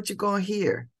know what you're going to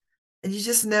hear. And you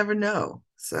just never know.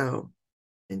 So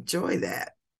enjoy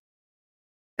that.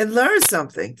 And learn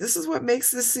something. This is what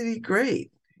makes this city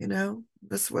great. You know,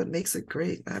 that's what makes it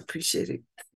great. I appreciate it.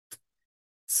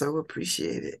 So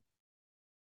appreciate it.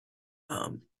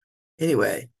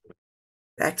 Anyway,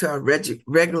 back to our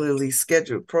regularly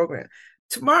scheduled program.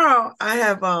 Tomorrow I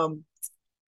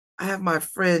have my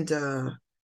friend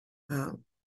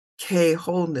Kay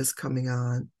Holness coming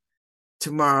on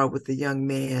tomorrow with a young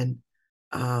man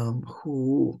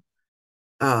who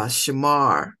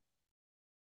Shamar,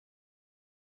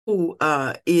 who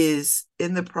is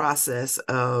in the process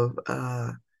of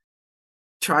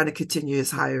trying to continue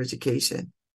his higher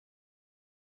education.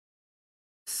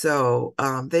 So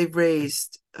they've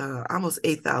raised almost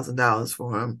 $8,000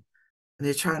 for him and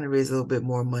they're trying to raise a little bit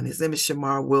more money. His name is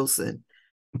Shamar Wilson,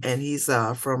 and he's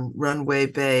from Runaway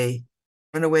Bay,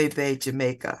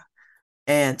 Jamaica.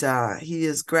 And he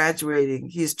is graduating.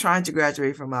 He's trying to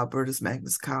graduate from Albertus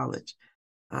Magnus College.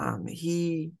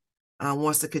 He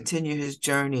wants to continue his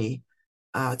journey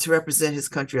to represent his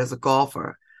country as a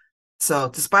golfer. So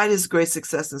despite his great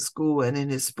success in school and in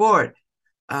his sport,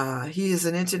 he is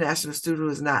an international student who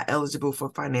is not eligible for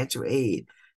financial aid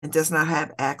and does not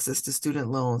have access to student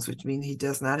loans, which means he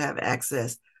does not have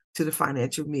access to the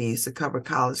financial means to cover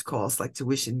college costs like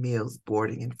tuition, meals,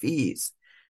 boarding, and fees.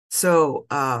 So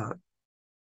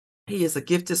he is a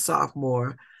gifted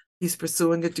sophomore. He's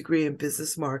pursuing a degree in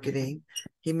business marketing.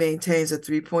 He maintains a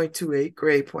 3.28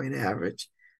 grade point average,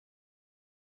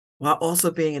 while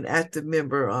also being an active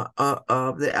member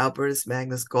of the Albertus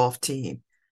Magnus golf team.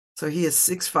 So he is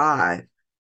 6'5".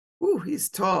 Ooh, he's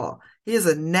tall. He is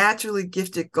a naturally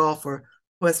gifted golfer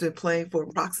who has been playing for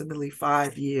approximately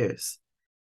 5 years.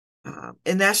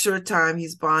 In that short time, he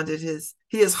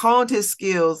has honed his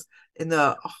skills in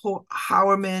the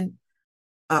Howerman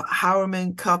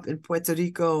Cup in Puerto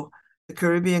Rico, the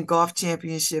Caribbean Golf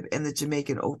Championship, and the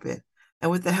Jamaican Open.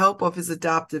 And with the help of his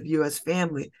adoptive U.S.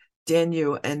 family,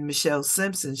 Daniel and Michelle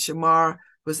Simpson, Shamar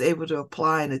was able to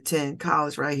apply and attend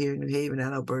college right here in New Haven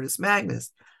at Albertus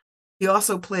Magnus. He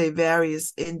also played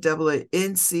various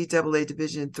NCAA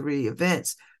Division III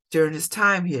events during his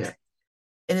time here.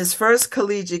 In his first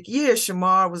collegiate year,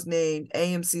 Shamar was named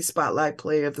AMC Spotlight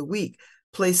Player of the Week,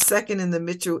 placed second in the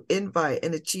Mitchell Invite,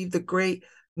 and achieved the Great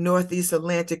Northeast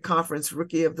Atlantic Conference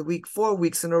Rookie of the Week 4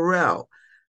 weeks in a row.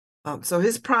 So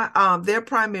their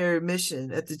primary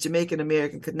mission at the Jamaican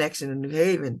American Connection in New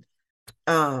Haven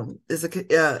is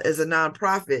a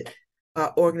nonprofit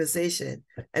organization,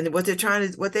 and what they try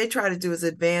to do is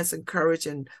advance, encourage,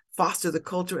 and foster the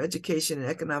cultural, education, and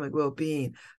economic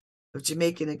well-being of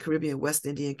Jamaican and Caribbean West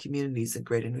Indian communities in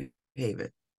Greater New Haven.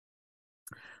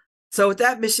 So with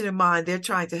that mission in mind, they're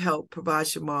trying to help provide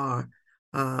Shamar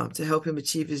to help him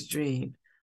achieve his dream.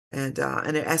 And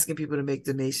they're asking people to make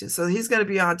donations. So he's going to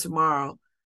be on tomorrow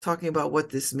talking about what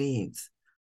this means.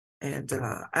 And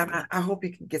I hope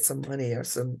he can get some money or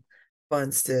some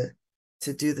funds to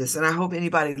do this. And I hope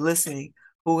anybody listening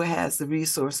who has the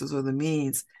resources or the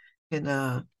means can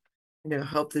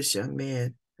help this young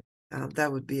man.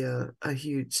 That would be a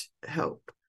huge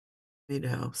help.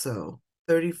 So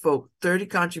 30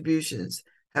 contributions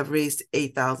have raised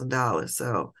 $8,000.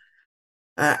 So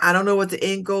I don't know what the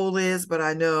end goal is, but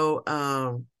I know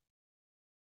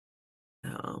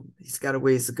he's got a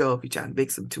ways to go if he's trying to make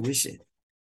some tuition.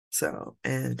 So,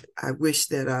 and I wish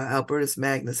that Albertus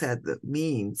Magnus had the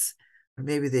means, or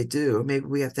maybe they do, or maybe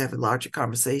we have to have a larger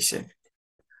conversation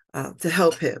to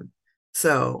help him.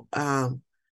 So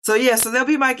they'll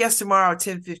be my guest tomorrow at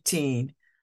 10:15.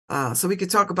 So we could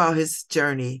talk about his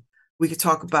journey. We could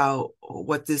talk about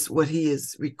what he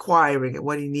is requiring and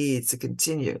what he needs to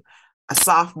continue. A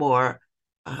sophomore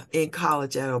in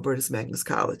college at Albertus Magnus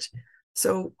College.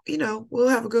 So, we'll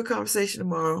have a good conversation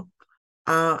tomorrow.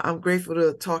 I'm grateful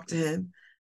to talk to him.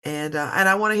 And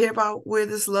I want to hear about where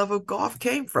this love of golf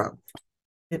came from,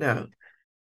 and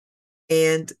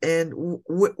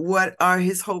what are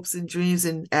his hopes and dreams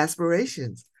and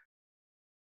aspirations.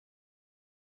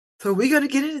 So we're going to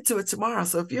get into it tomorrow.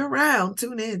 So if you're around,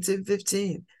 tune in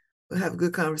 10:15. We'll have a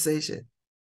good conversation.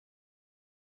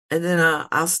 And then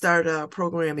I'll start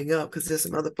programming up because there's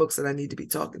some other folks that I need to be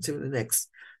talking to in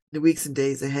the weeks and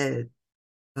days ahead.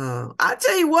 I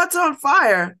tell you what's on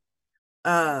fire.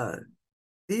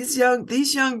 These young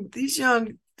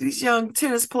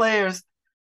tennis players,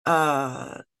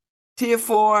 Tier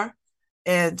 4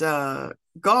 and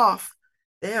golf,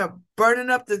 they are burning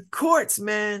up the courts,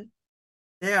 man.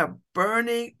 They are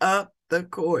burning up the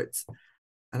courts.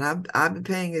 And I've been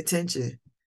paying attention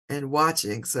and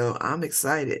watching, so I'm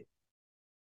excited.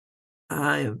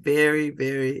 I am very,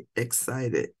 very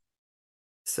excited.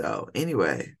 So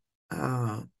anyway,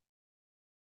 I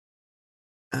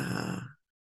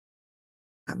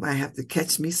might have to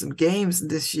catch me some games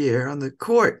this year on the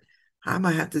court. I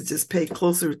might have to just pay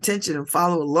closer attention and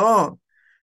follow along,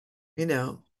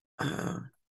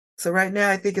 So right now,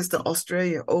 I think it's the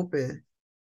Australian Open.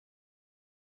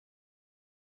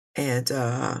 And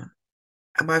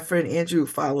my friend Andrew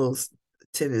follows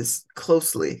tennis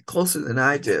closer than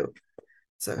I do.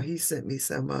 So he sent me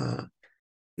some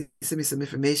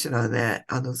information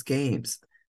on those games.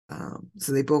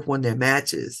 So they both won their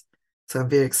matches. So I'm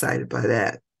very excited by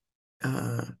that.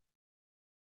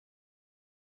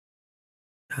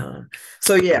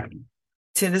 So yeah,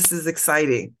 tennis is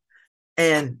exciting.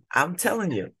 And I'm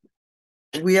telling you,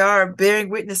 we are bearing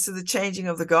witness to the changing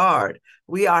of the guard.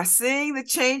 We are seeing the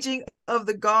changing of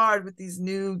the guard with these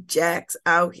new jacks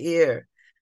out here.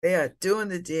 They are doing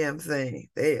the damn thing.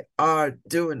 They are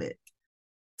doing it.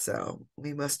 So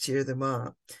we must cheer them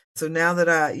on. So now that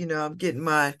I'm getting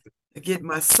my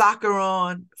soccer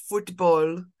on,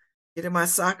 football, getting my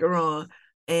soccer on,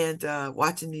 and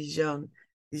watching these young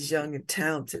and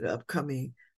talented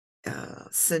upcoming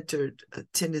centered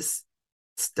tennis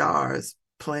stars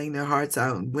playing their hearts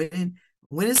out and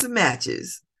winning some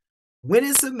matches.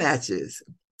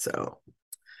 So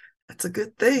that's a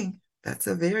good thing. That's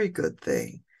a very good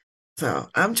thing. So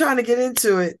I'm trying to get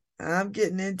into it. I'm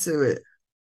getting into it.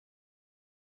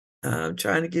 I'm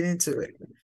trying to get into it.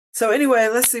 So anyway,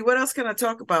 let's see. What else can I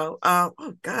talk about? Oh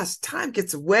gosh, time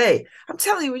gets away. I'm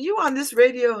telling you, when you're on this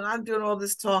radio and I'm doing all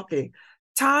this talking,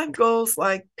 time goes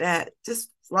like that.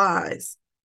 Just flies.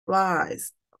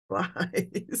 Flies.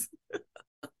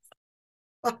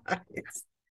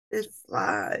 It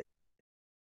flies.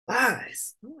 Oh,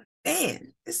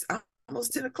 man, it's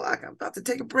almost 10 o'clock. I'm about to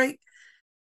take a break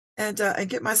and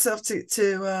get myself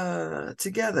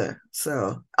together.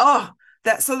 So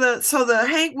the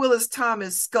Hank Willis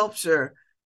Thomas sculpture,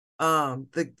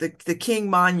 the King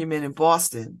Monument in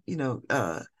Boston,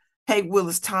 Hank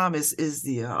Willis Thomas is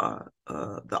the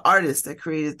artist that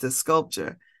created the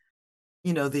sculpture,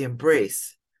 the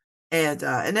embrace. And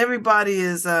everybody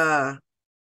is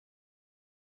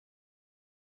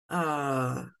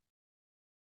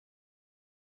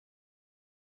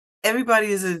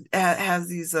has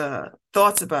these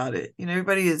thoughts about it.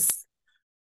 Everybody is.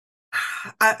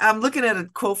 I'm looking at a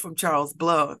quote from Charles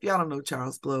Blow. If y'all don't know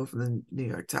Charles Blow from the New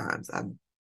York Times, I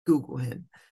Google him.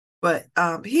 But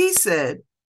he said,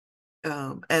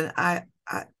 and I'm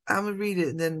gonna read it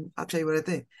and then I'll tell you what I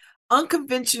think.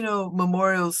 Unconventional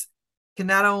memorials can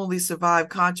not only survive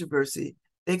controversy,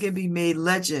 they can be made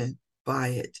legend by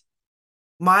it.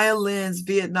 Maya Lin's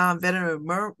Vietnam Veteran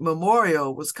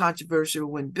Memorial was controversial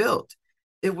when built.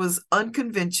 It was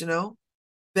unconventional.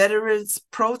 Veterans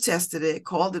protested it,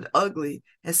 called it ugly,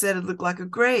 and said it looked like a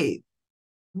grave.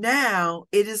 Now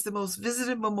it is the most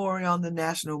visited memorial on the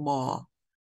National Mall.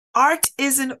 Art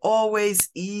isn't always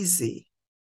easy.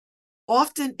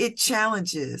 Often it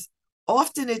challenges.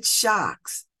 Often it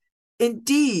shocks.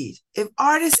 Indeed, if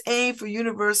artists aim for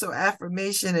universal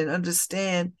affirmation and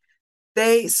understand,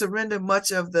 they surrender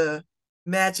much of the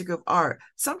magic of art.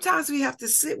 Sometimes we have to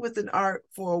sit with an art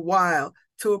for a while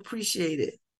to appreciate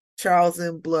it. Charles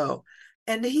M. Blow.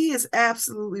 And he is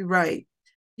absolutely right.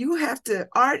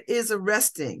 Art is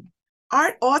arresting.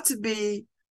 Art ought to be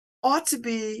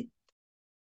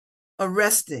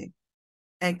arresting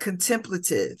and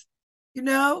contemplative.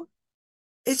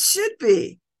 It should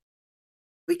be.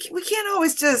 We can't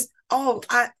always just,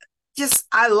 I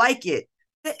like it.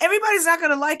 Everybody's not going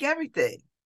to like everything.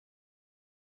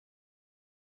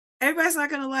 Everybody's not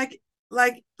going to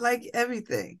like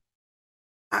everything.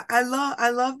 I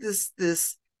love this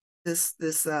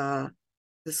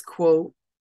quote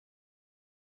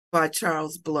by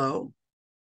Charles Blow.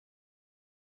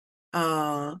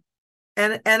 And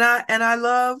I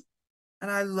love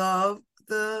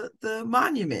the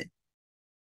monument.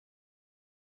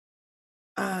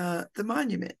 The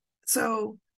monument.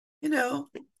 So,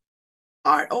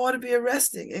 art ought to be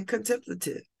arresting and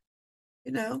contemplative.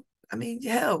 I mean,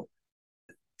 hell,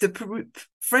 the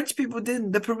French people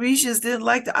the Parisians didn't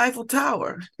like the Eiffel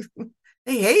Tower.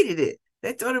 They hated it.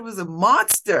 They thought it was a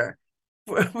monster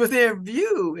for their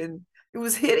view, and it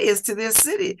was hideous to their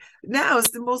city. Now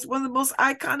it's one of the most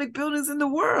iconic buildings in the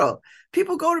world.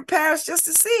 People go to Paris just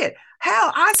to see it.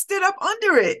 Hell, I stood up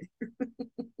under it.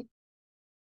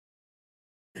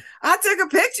 I took a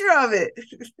picture of it.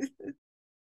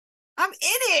 I'm in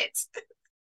it.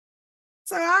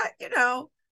 So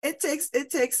it takes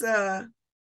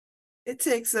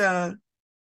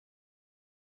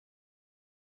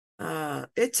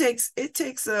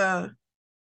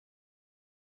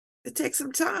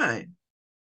some time.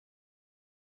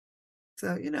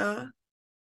 So,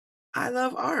 I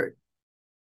love art.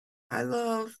 I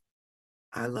love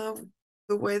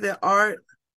the way that art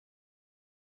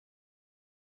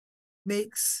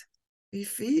makes me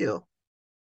feel.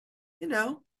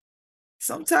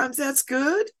 Sometimes that's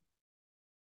good.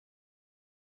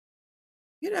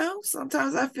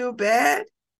 Sometimes I feel bad.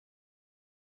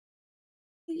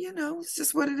 It's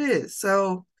just what it is.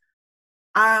 So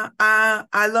I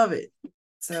love it.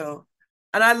 So,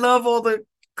 and I love all the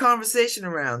conversation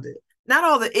around it. Not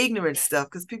all the ignorant stuff,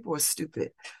 because people are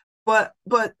stupid. But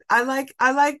I like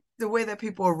the way that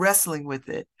people are wrestling with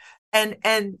it.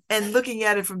 and looking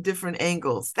at it from different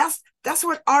angles. That's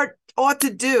what art ought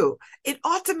to do. It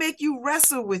ought to make you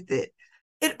wrestle with it.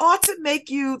 It ought to make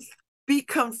you be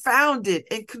confounded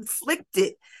and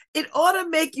conflicted. It ought to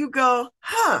make you go,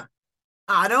 huh,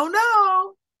 I don't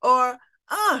know, or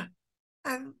I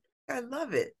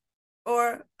love it,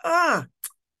 or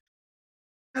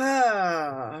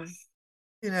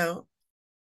you know,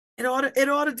 it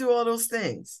ought to do all those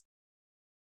things.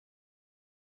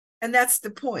 And that's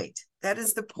the point. That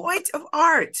is the point of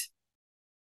art.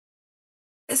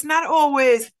 It's not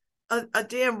always a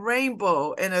damn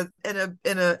rainbow and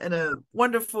a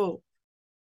wonderful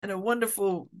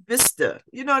vista.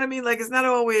 You know what I mean? Like, it's not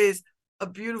always a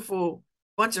beautiful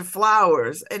bunch of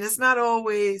flowers, and it's not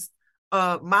always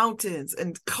mountains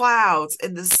and clouds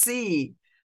and the sea.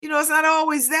 You know, it's not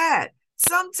always that.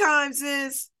 Sometimes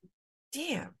it's,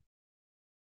 damn,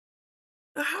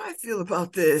 how I feel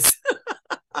about this.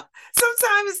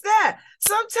 Sometimes it's that.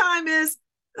 Sometimes it's,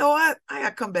 you know what? I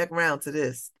gotta come back around to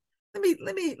this. Let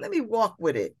me walk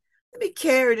with it. Let me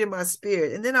carry it in my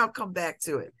spirit, and then I'll come back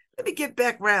to it. Let me get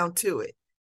back round to it.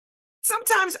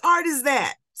 Sometimes art is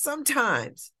that.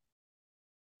 Sometimes,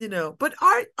 you know, but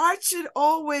art should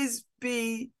always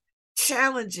be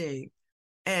challenging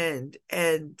and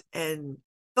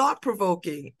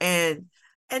thought-provoking, and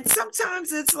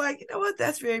sometimes it's like, you know what,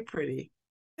 that's very pretty.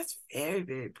 That's very,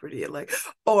 very pretty. Like,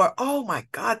 or, oh my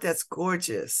God, that's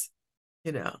gorgeous.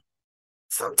 You know,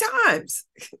 sometimes.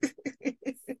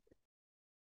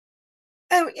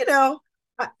 And, you know,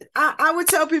 I would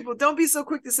tell people, don't be so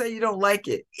quick to say you don't like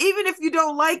it. Even if you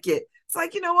don't like it, it's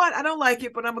like, you know what, I don't like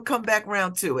it, but I'm gonna come back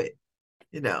around to it.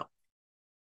 You know,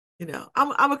 I'm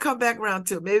gonna come back around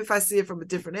to it. Maybe if I see it from a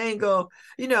different angle,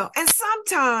 you know. And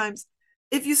sometimes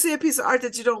if you see a piece of art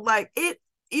that you don't like,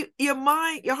 your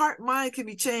mind, your heart and mind can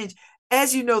be changed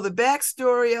as you know the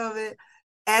backstory of it,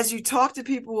 as you talk to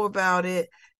people about it,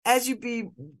 as you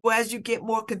get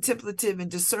more contemplative and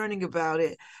discerning about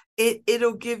it.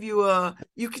 It'll give you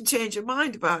you can change your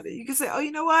mind about it. You can say, oh,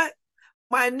 you know what?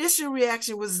 My initial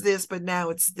reaction was this, but now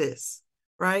it's this,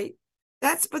 right?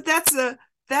 That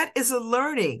is a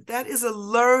learning. That is a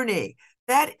learning.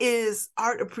 That is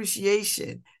art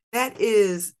appreciation. That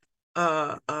is,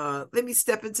 let me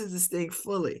step into this thing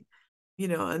fully, you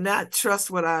know, and not trust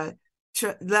what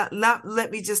not let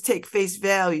me just take face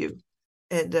value.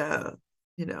 And,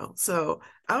 you know, so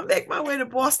I'll make my way to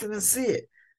Boston and see it.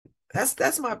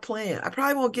 That's my plan. I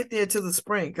probably won't get there till the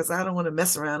spring because I don't want to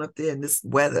mess around up there in this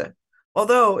weather.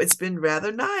 Although it's been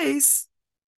rather nice.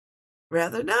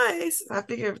 Rather nice. I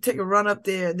figure take a run up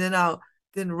there, and then I'll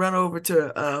run over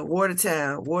to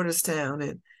Waterstown,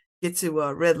 and get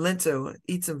to Red Linto and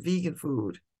eat some vegan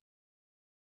food.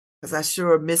 Because I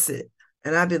sure miss it.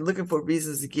 And I've been looking for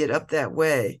reasons to get up that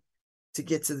way to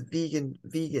get to the vegan,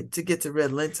 to get to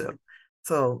Red Linto.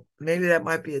 So maybe that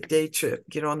might be a day trip.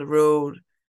 Get on the road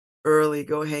early,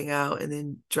 go hang out, and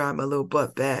then drive my little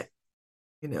butt back,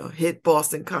 you know, hit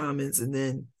Boston Commons, and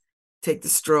then take the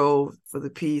stroll for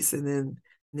the piece, and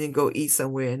then go eat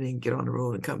somewhere, and then get on the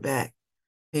road and come back.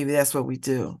 Maybe that's what we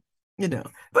do, you know.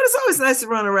 But it's always nice to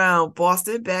run around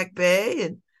Boston, Back Bay,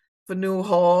 and Faneuil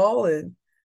Hall, and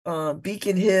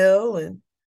Beacon Hill, and,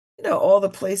 you know, all the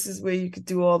places where you could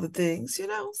do all the things, you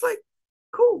know. It's like,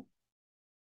 cool.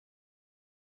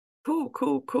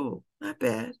 Not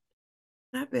bad.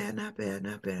 Not bad.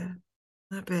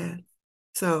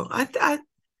 So I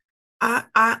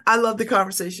love the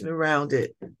conversation around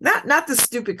it. Not the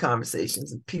stupid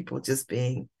conversations of people just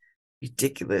being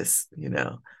ridiculous, you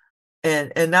know,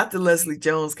 and not the Leslie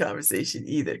Jones conversation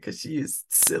either, because she is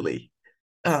silly.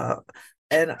 And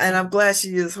I'm glad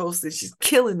she is hosting. She's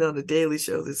killing on the Daily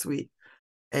Show this week.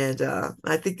 And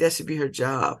I think that should be her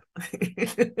job.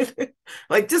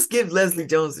 Like, just give Leslie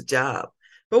Jones a job.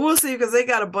 But we'll see, because they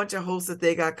got a bunch of hosts that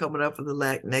they got coming up in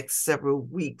the next several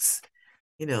weeks.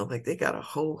 You know, like, they got a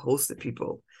whole host of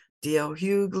people. D.L.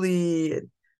 Hughley and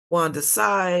Wanda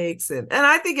Sykes. And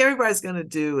I think everybody's going to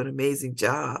do an amazing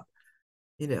job.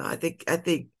 You know, I think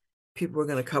people are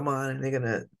going to come on, and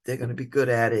they're going to be good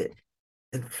at it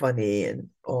and funny and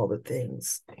all the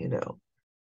things, you know.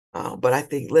 But I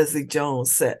think Leslie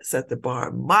Jones set the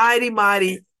bar mighty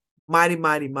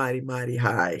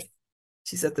high.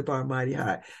 She set the bar mighty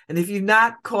high. And if you've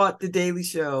not caught the Daily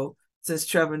Show since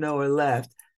Trevor Noah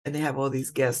left, and they have all these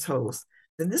guest hosts,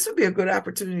 then this would be a good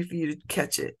opportunity for you to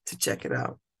catch it, to check it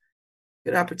out.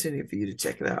 Good opportunity for you to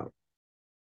check it out.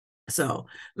 So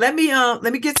let me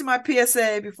get to my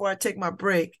PSA before I take my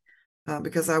break,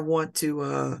 because I want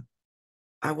to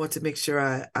make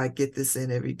sure I get this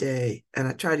in every day, and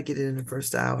I try to get it in the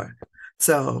first hour.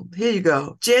 So here you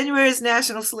go. January is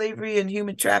National Slavery and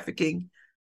Human Trafficking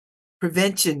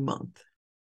Prevention Month.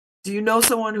 Do you know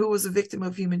someone who was a victim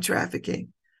of human trafficking?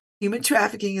 Human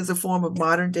trafficking is a form of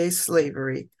modern-day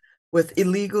slavery with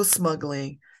illegal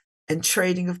smuggling and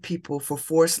trading of people for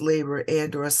forced labor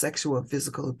and or sexual and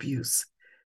physical abuse.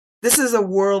 This is a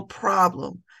world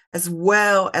problem as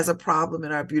well as a problem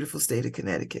in our beautiful state of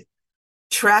Connecticut.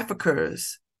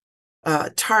 Traffickers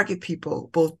target people,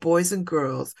 both boys and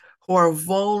girls, who are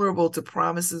vulnerable to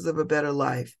promises of a better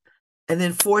life, and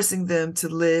then forcing them to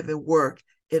live and work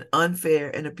in unfair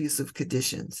and abusive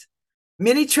conditions.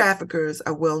 Many traffickers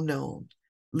are well known,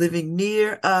 living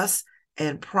near us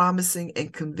and promising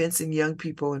and convincing young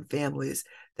people and families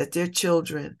that their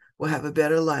children will have a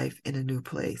better life in a new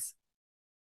place.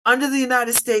 Under the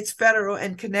United States federal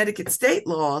and Connecticut state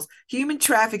laws, human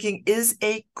trafficking is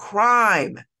a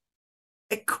crime.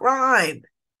 A crime.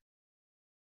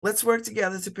 Let's work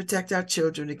together to protect our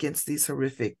children against these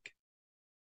horrific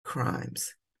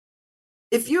crimes.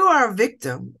 If you are a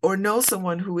victim or know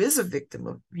someone who is a victim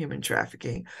of human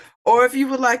trafficking, or if you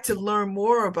would like to learn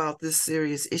more about this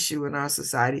serious issue in our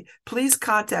society, please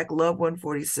contact Love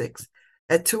 146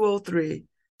 at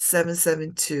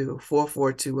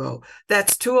 203-772-4420.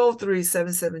 That's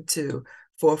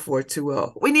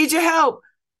 203-772-4420. We need your help.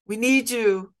 We need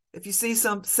you. If you see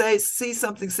something, say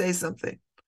something.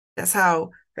 That's how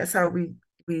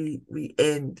we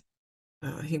end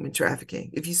human trafficking.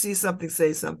 If you see something,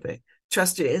 say something.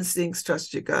 Trust your instincts,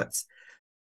 trust your guts.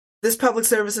 This public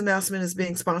service announcement is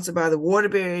being sponsored by the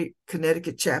Waterbury,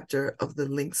 Connecticut chapter of the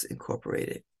Links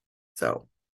Incorporated. So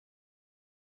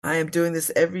I am doing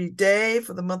this every day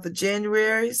for the month of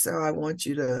January. So I want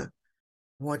you to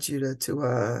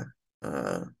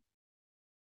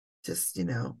just,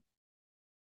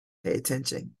 pay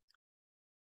attention.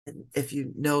 And if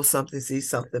you know something, see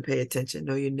something, pay attention.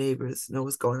 Know your neighbors, know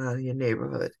what's going on in your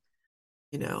neighborhood.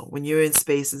 When you're in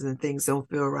spaces and things don't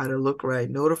feel right or look right,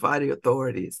 notify the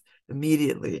authorities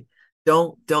immediately.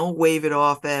 Don't wave it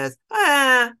off as,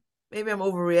 maybe I'm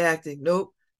overreacting.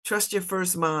 Nope. Trust your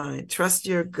first mind. Trust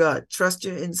your gut. Trust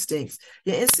your instincts.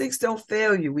 Your instincts don't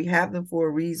fail you. We have them for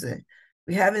a reason.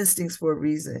 We have instincts for a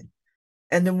reason.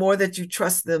 And the more that you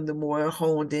trust them, the more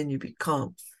honed in you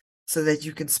become, so that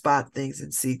you can spot things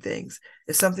and see things.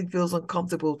 If something feels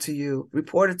uncomfortable to you,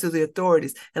 report it to the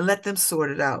authorities and let them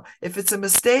sort it out. If it's a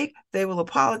mistake, they will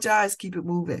apologize, keep it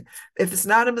moving. If it's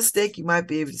not a mistake, you might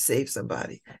be able to save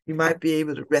somebody. You might be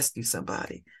able to rescue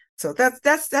somebody. So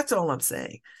that's all I'm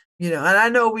saying. And I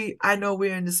know we're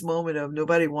in this moment of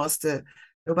nobody wants to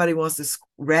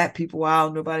rat people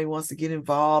out. Nobody wants to get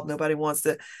involved. Nobody wants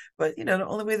to, but the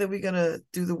only way that we're going to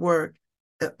do the work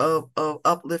of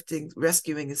uplifting,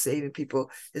 rescuing, and saving people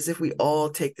is if we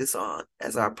all take this on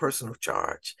as our personal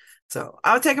charge. So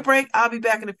I'll take a break. I'll be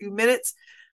back in a few minutes,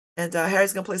 and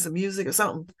Harry's gonna play some music or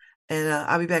something, and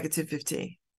I'll be back at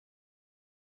 10:15.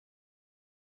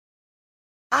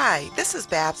 Hi, this is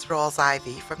Babs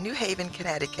Rawls-Ivy from New Haven,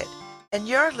 Connecticut, and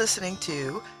you're listening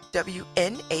to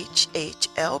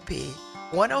WNHHLP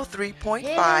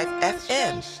 103.5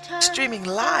 FM, streaming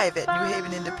live at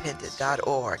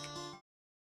newhavenindependent.org.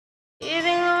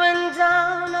 Even when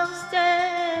down of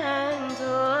stand,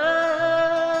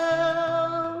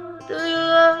 do you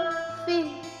love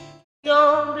me?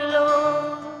 Don't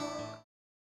belong.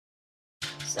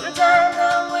 Sometimes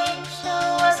I wish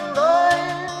I wasn't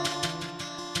born.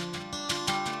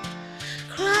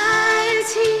 Crying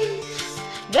tears,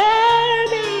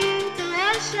 burning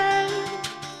internation.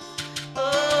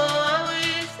 Oh, I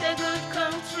wish they could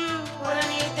come true when I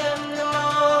need them the most.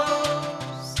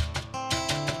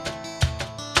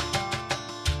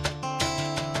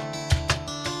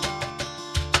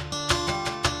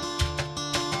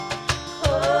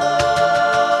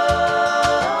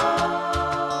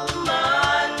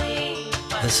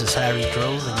 This is Harry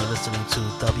Drove, and you're listening to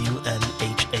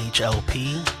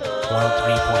WNHHLP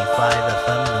 103.5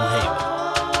 FM New Haven.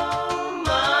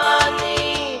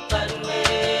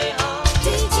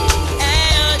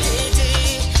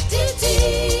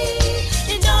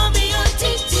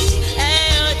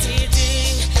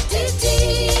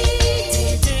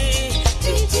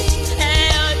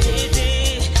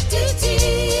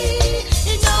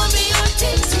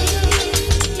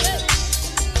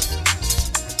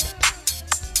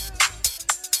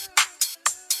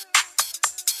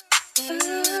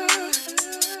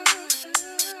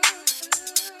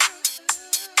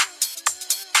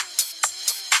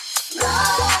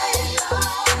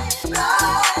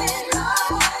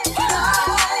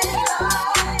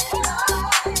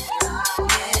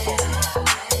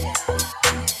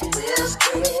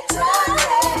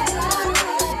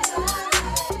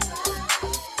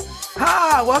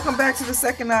 welcome back to the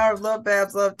second hour of Love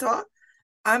Babz Love Talk.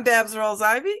 I'm Babs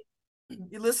Rawls-Ivy.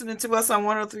 You're listening to us on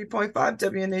 103.5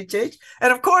 WNHH.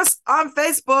 And of course, on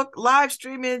Facebook, live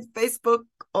streaming, Facebook,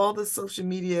 all the social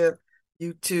media,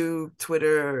 YouTube,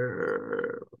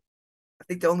 Twitter. I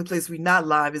think the only place we're not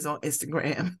live is on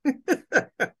Instagram.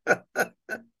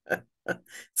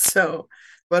 So,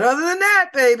 but other than that,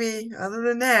 baby, other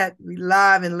than that, we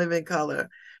live and live in color.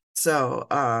 So,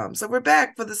 so we're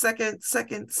back for the second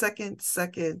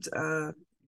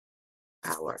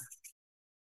hour.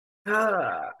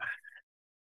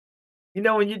 You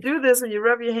know, when you do this, when you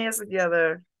rub your hands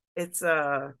together, it's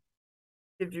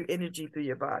gives you energy through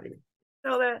your body.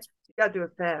 You know that? You gotta do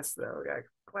it fast though. You gotta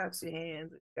clasp your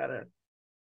hands.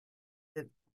 It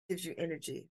gives you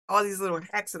energy. All these little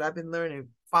hacks that I've been learning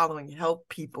following health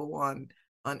people on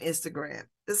Instagram.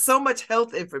 There's so much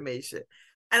health information.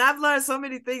 And I've learned so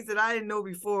many things that I didn't know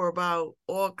before about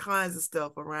all kinds of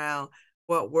stuff around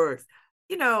what works.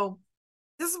 You know,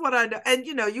 this is what I know. And,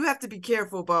 you know, you have to be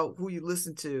careful about who you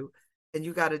listen to, and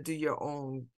you got to do your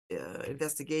own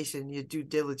investigation, your due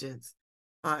diligence.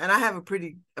 And I have a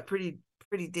pretty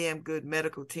damn good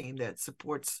medical team that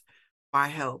supports my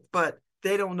health, but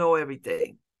they don't know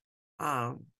everything.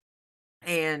 And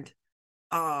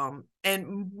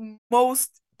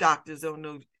most doctors don't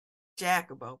know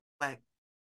jack about Black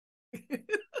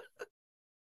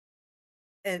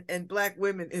and Black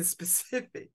women in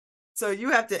specific. So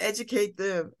you have to educate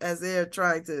them as they're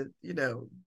trying to, you know,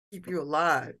 keep you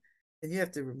alive. And you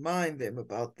have to remind them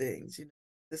about things. You know,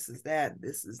 this is that,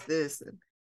 this is this,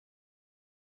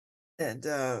 and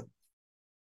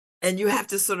you have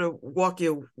to sort of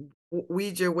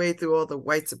weed your way through all the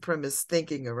white supremacist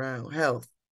thinking around health,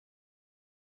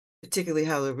 particularly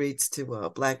how it relates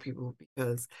to Black people,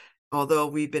 because although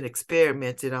we've been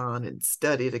experimented on and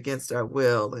studied against our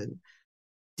will and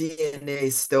DNA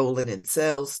stolen and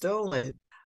cells stolen,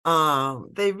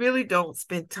 they really don't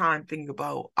spend time thinking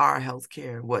about our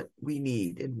healthcare and what we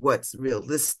need and what's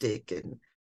realistic, and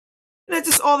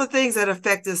just all the things that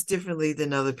affect us differently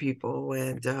than other people,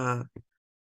 and that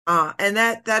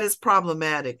is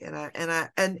problematic,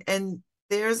 and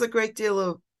there's a great deal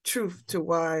of truth to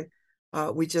why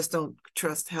we just don't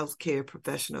trust healthcare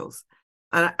professionals.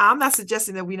 And I'm not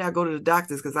suggesting that we not go to the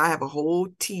doctors, because I have a whole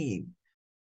team.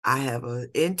 I have an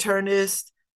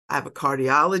internist, I have a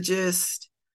cardiologist,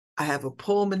 I have a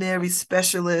pulmonary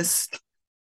specialist,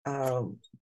 and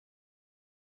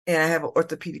I have an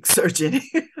orthopedic surgeon.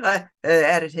 I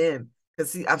added him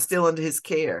because I'm still under his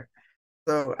care.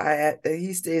 So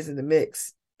he stays in the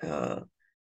mix. And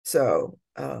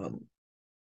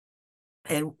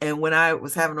when I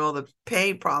was having all the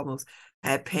pain problems, I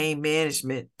had pain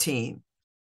management team.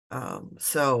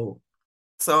 So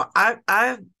I've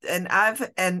had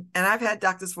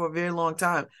doctors for a very long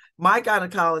time. My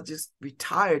gynecologist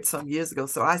retired some years ago,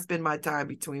 so I spend my time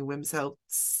between Women's Health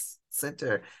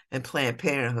Center and Planned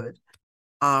Parenthood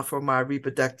for my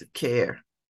reproductive care.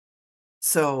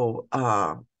 So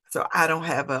I don't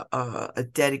have a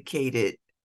dedicated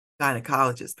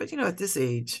gynecologist, but at this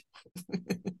age,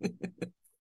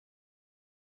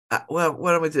 well,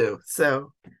 what am I gonna do?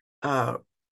 So,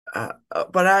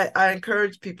 but I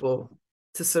encourage people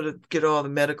to sort of get all the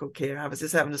medical care. I was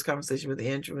just having this conversation with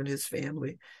Andrew and his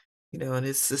family, and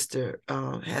his sister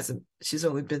she's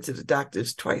only been to the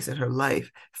doctors twice in her life,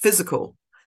 physical.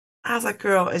 I was like,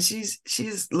 girl, and she's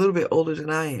a little bit older than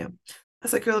I am. I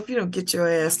was like, girl, if you don't get your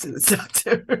ass to the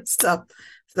doctor, stop.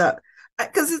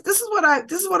 Because this is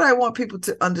what I want people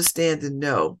to understand and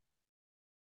know.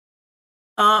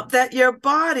 That your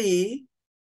body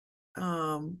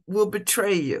will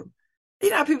betray you.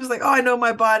 People's like, oh, I know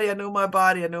my body, I know my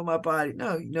body, I know my body.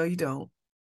 No, you don't.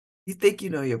 You think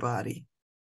you know your body.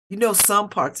 You know some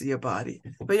parts of your body,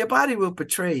 but your body will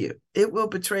betray you. It will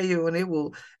betray you, and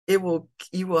you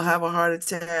will have a heart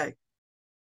attack.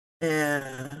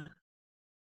 And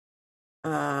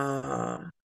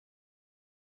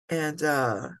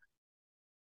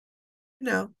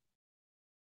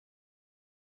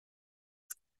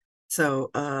so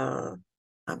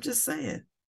I'm just saying,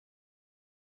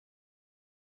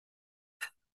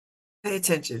 pay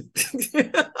attention.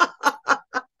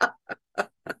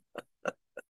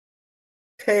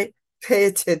 Pay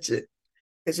attention,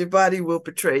 because your body will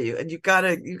betray you, and you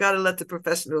gotta let the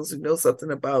professionals who know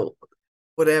something about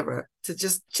whatever to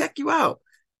just check you out.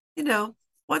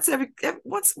 Once a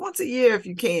year if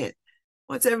you can't,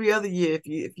 once every other year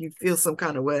if you feel some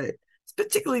kind of way.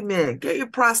 Particularly men, get your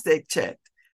prostate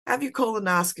checked, have your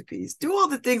colonoscopies, do all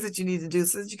the things that you need to do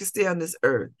so that you can stay on this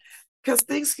earth, because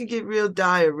things can get real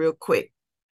dire real quick.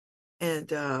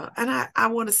 And I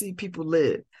want to see people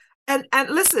live. And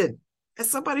listen, as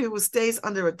somebody who stays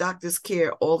under a doctor's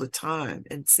care all the time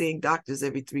and seeing doctors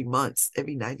every 3 months,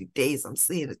 every 90 days, I'm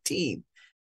seeing a team.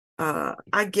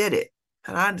 I get it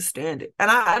and I understand it. And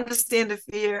I understand the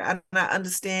fear and I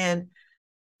understand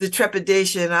the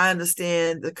trepidation. I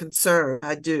understand the concern.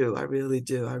 I do. I really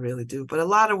do. I really do. But a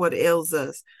lot of what ails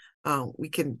us, we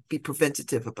can be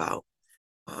preventative about.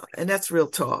 And that's real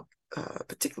talk,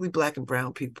 particularly Black and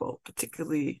brown people,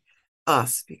 particularly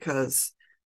us, because,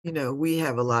 you know, we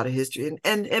have a lot of history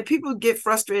and people get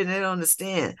frustrated and they don't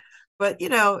understand. But, you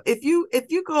know, if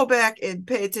you go back and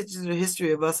pay attention to the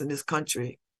history of us in this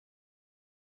country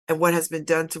and what has been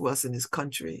done to us in this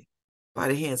country by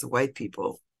the hands of white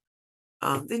people,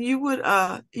 then you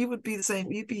would be the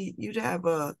same. You'd have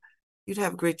a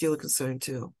great deal of concern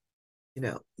too. You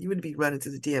know, you wouldn't be running to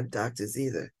the damn doctors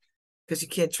either, because you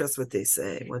can't trust what they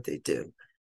say, what they do.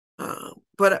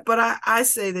 But I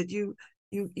say that you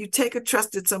take a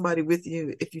trusted somebody with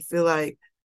you if you feel like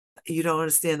you don't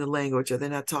understand the language or they're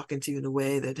not talking to you in a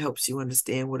way that helps you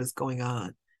understand what is going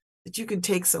on. That you can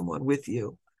take someone with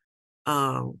you.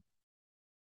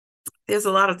 There's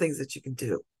a lot of things that you can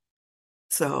do.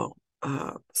 So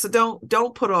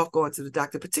don't put off going to the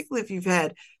doctor, particularly if you've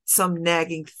had some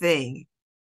nagging thing,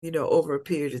 you know, over a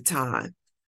period of time.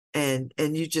 And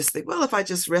you just think, well, if I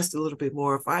just rest a little bit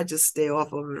more, if I just stay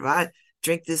off of it, if I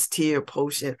drink this tea or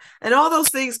potion, and all those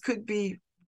things could be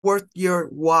worth your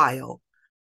while,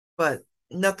 but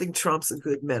nothing trumps a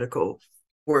good medical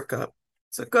workup.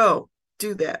 So go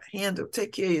do that,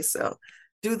 take care of yourself,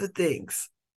 do the things,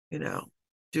 you know,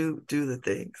 do the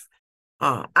things.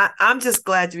 I'm just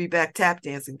glad to be back tap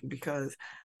dancing because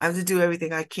I have to do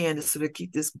everything I can to sort of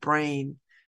keep this brain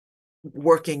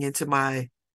working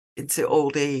into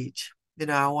old age. You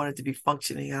know, I want it to be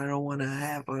functioning. I don't want to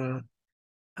have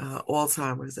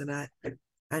Alzheimer's, and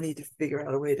I need to figure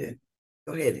out a way to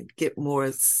go ahead and get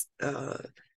more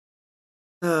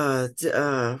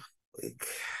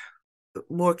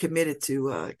more committed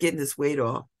to getting this weight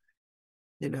off.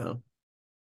 You know,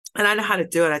 and I know how to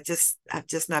do it. I've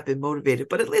just not been motivated,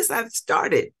 but at least I've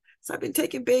started. So I've been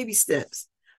taking baby steps.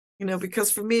 You know,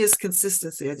 because for me it's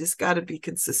consistency. I just got to be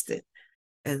consistent.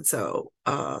 And so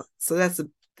that's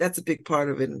a big part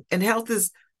of it. And health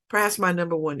is perhaps my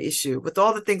number one issue. With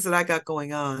all the things that I got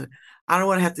going on, I don't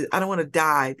want to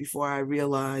die before I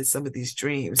realize some of these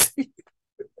dreams.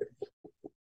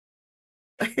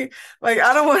 Like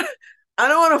I don't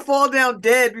want to fall down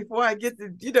dead before I get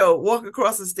to, you know, walk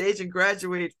across the stage and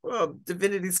graduate from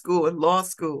divinity school and law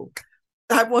school.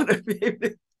 I want to be able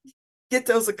to get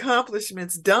those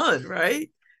accomplishments done, right?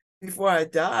 Before I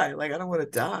die. Like, I don't want to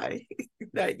die.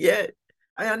 Not yet.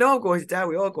 I know I'm going to die.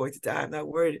 We're all going to die. I'm not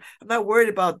worried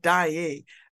about dying.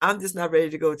 I'm just not ready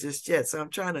to go just yet. So I'm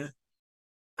trying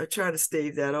to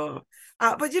stave that off.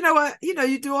 But you know what? You know,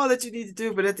 you do all that you need to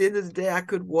do. But at the end of the day, I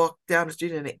could walk down the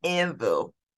street and an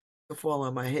anvil to fall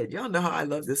on my head. Y'all know how I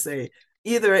love to say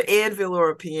either an anvil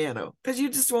or a piano, because you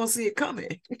just won't see it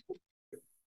coming.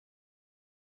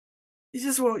 You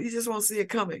just won't see it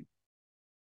coming.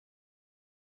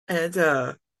 And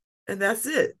that's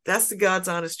it. That's the God's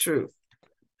honest truth.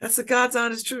 That's the God's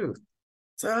honest truth.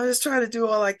 So I'm just trying to do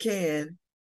all I can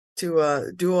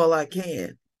to do all I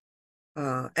can.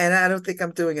 And I don't think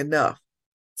I'm doing enough.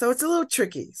 So it's a little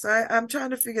tricky. So I'm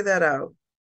trying to figure that out.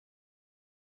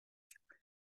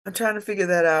 I'm trying to figure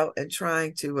that out and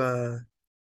trying to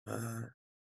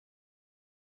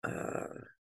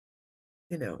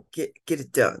you know, get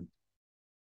it done.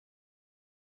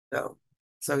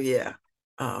 So yeah.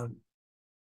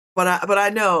 But I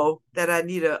know that I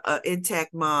need a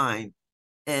intact mind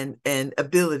and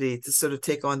ability to sort of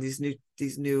take on these new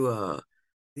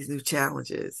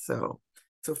challenges. So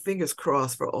fingers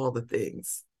crossed for all the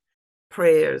things,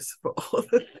 prayers for all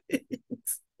the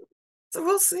things. So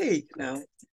we'll see. You know,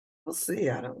 we'll see.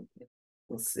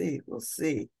 We'll see. We'll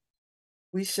see.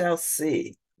 We shall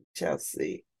see. We shall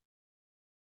see.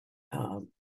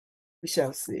 We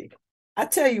shall see. I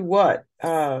tell you what.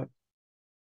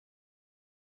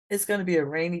 It's going to be a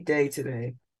rainy day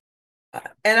today,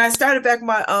 and I started back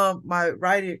my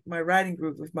writing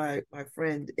group with my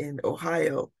friend in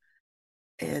Ohio,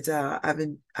 and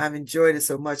I've enjoyed it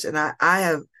so much. And I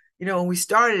have, you know, when we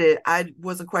started it, I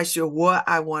wasn't quite sure what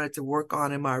I wanted to work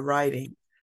on in my writing.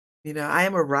 You know, I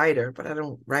am a writer, but I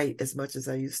don't write as much as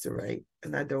I used to write,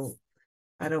 and I don't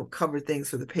cover things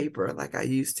for the paper like I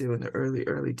used to in the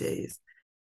early days.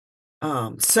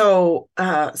 So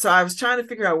I was trying to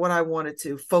figure out what I wanted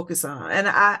to focus on, and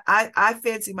I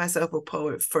fancy myself a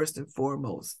poet first and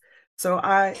foremost. So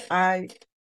I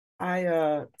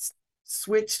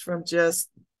switched from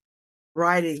just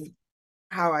writing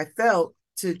how I felt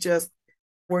to just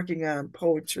working on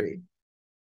poetry.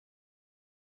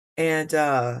 And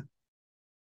I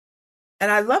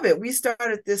love it. We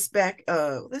started this back,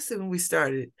 let's see when we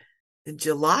started. In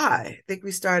July. I think we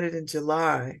started in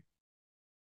July.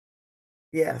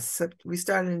 Yes, we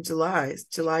started in July. It's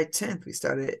July 10th. We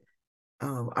started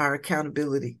our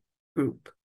accountability group.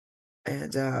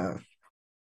 And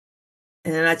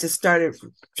I just started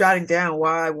jotting down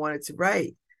why I wanted to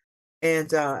write.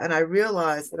 And I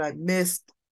realized that I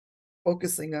missed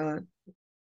focusing on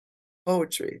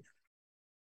poetry.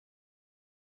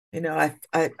 You know,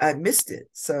 I missed it.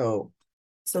 So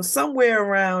somewhere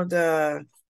around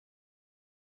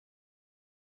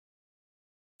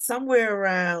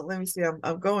let me see,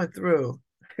 I'm going through.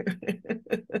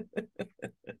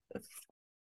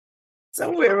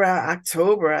 Somewhere around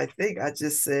October, I think I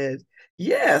just said,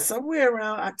 yeah, somewhere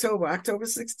around October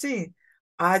 16th,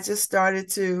 I just started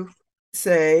to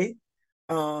say,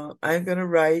 I'm going to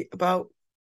write about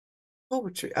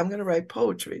poetry. I'm going to write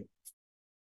poetry.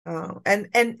 And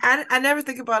I never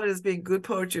think about it as being good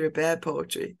poetry or bad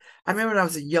poetry. I remember when I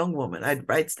was a young woman, I'd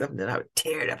write stuff and then I would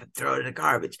tear it up and throw it in the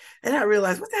garbage. And I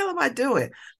realized, what the hell am I doing?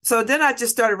 So then I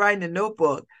just started writing a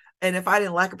notebook. And if I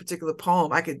didn't like a particular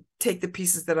poem, I could take the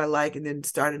pieces that I like and then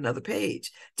start another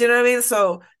page. Do you know what I mean?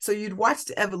 So you'd watch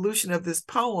the evolution of this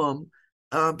poem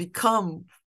become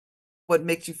what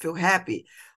makes you feel happy.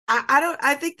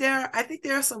 I think there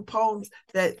are some poems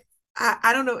that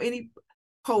I don't know any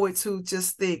poets who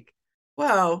just think,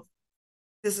 well,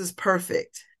 this is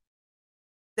perfect.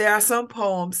 There are some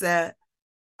poems that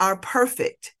are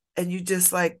perfect and you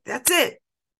just like, that's it.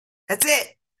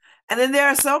 And then there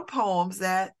are some poems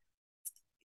that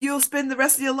you'll spend the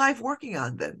rest of your life working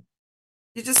on them.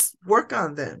 You just work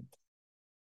on them.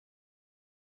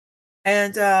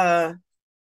 And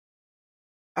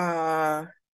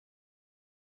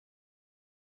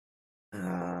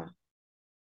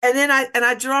and then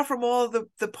I draw from all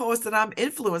the poets that I'm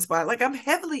influenced by. Like I'm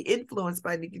heavily influenced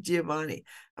by Nikki Giovanni.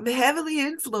 I'm heavily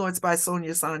influenced by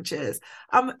Sonia Sanchez.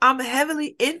 I'm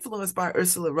heavily influenced by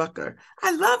Ursula Rucker.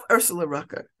 I love Ursula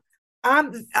Rucker.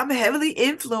 I'm heavily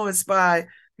influenced by,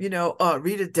 you know,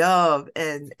 Rita Dove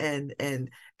and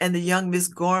the young Miss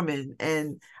Gorman.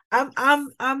 And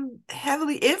I'm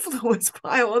heavily influenced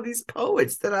by all these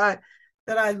poets that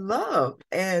I love.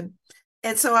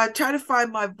 And so I try to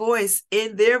find my voice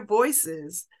in their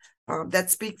voices that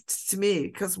speak to me,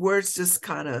 because words just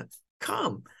kind of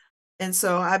come. And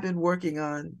so I've been working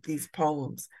on these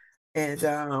poems, and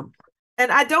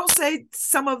I don't say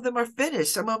some of them are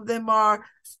finished. Some of them are,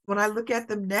 when I look at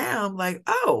them now, I'm like,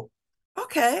 oh,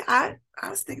 okay, I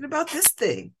was thinking about this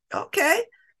thing. Okay,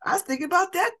 I was thinking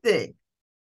about that thing.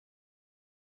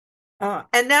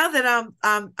 And now that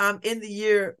I'm in the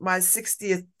year, my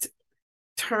 60th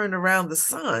turn around the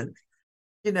sun,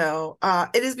 you know,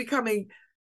 it is becoming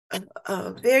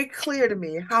very clear to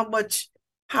me how much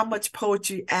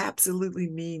poetry absolutely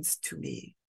means to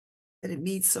me, and it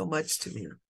means so much to me.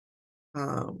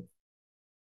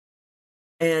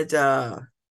 And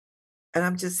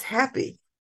I'm just happy.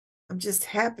 I'm just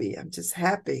happy. And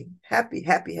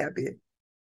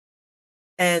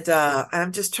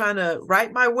I'm just trying to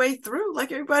write my way through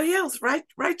like everybody else. Write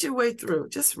your way through.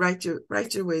 Just write your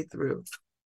way through.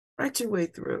 Write your way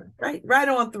through. Right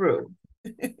on through.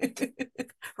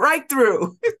 Right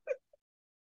through.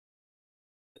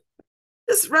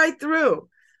 Just right through.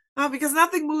 Because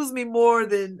nothing moves me more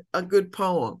than a good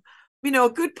poem. You know,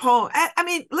 a good poem. I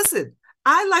mean, listen,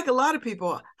 I, like a lot of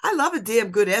people, I love a damn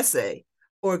good essay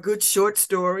or a good short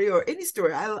story or any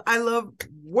story. I love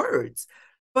words.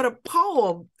 But a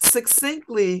poem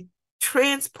succinctly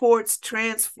transforms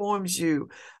you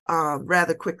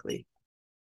rather quickly.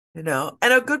 You know,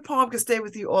 and a good poem can stay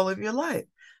with you all of your life.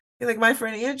 Like my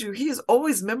friend Andrew, he is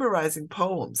always memorizing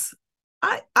poems.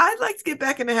 I'd like to get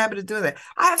back in the habit of doing that.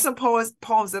 I have some poems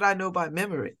that I know by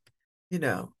memory, you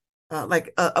know,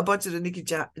 like a bunch of the Nikki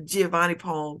Giovanni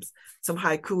poems, some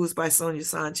haikus by Sonia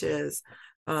Sanchez.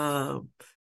 Yeah,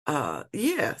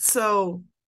 so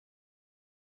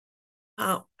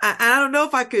I don't know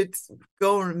if I could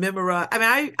go and memorize. I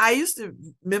mean, I used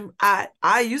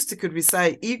to could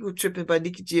recite "Ego Tripping" by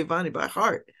Nikki Giovanni by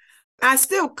heart. I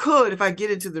still could if I get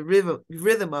into the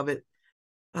rhythm of it.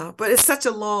 But it's such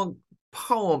a long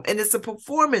poem, and it's a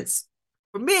performance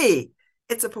for me.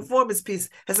 It's a performance piece.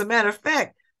 As a matter of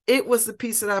fact, it was the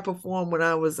piece that I performed when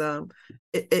I was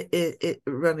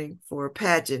running for a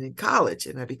pageant in college,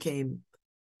 and I became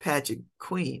pageant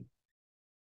queen.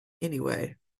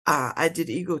 Anyway. I did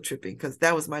ego tripping because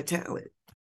that was my talent.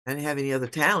 I didn't have any other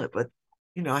talent, but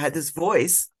you know, I had this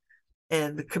voice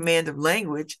and the command of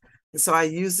language, and so I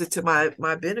used it to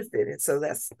my benefit. And so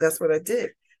that's what I did.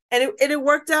 And it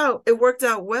worked out. It worked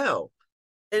out well.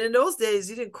 And in those days,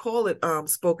 you didn't call it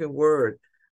spoken word.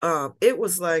 It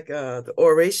was like the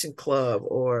oration club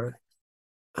or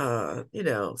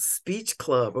speech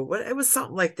club or what. It was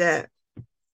something like that.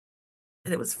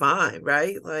 And it was fine,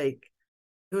 right? Like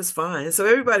it was fine. And so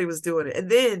everybody was doing it. And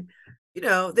then,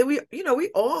 then we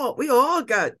all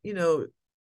got,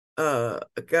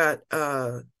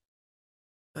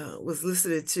 was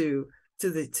listening to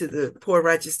the Poor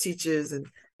Righteous Teachers, and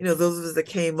those of us that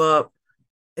came up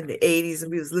in the 80s,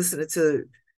 and we was listening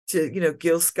to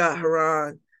Gil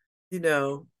Scott-Heron. We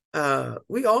all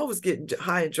was getting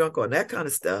high and drunk on that kind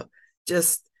of stuff,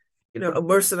 just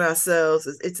immersing ourselves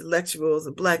as intellectuals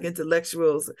and Black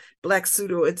intellectuals, Black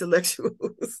pseudo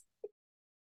intellectuals.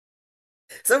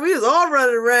 So we was all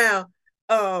running around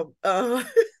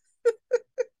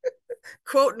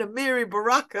quoting Amiri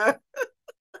Baraka.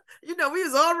 We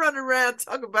was all running around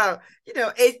talking about,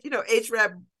 H.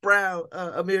 Rap Brown,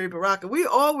 Amiri Baraka. We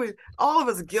always, all of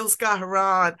us, Gil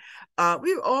Scott-Heron,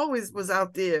 we always was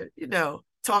out there,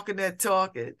 talking that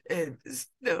talk and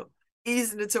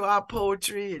easing into our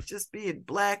poetry and just being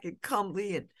Black and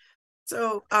comely. And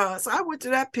so I went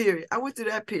through that period.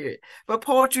 But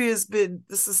poetry has been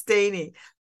the sustaining,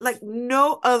 like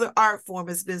no other art form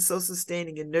has been so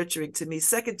sustaining and nurturing to me,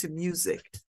 second to music.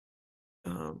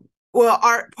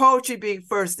 Poetry being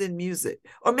first, in music,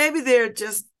 or maybe they're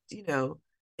just in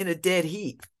a dead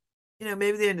heat.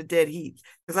 Maybe they're in a dead heat,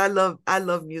 because I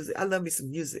love music. I love me some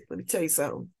music. Let me tell you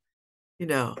something.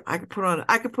 I could put on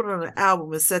an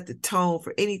album and set the tone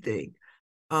for anything,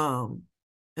 because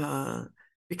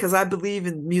I believe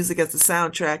in music as the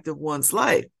soundtrack of one's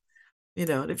life.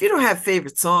 And if you don't have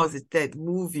favorite songs that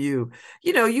move you,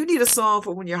 you need a song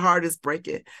for when your heart is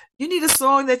breaking. You need a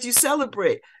song that you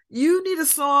celebrate. You need a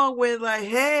song when, like,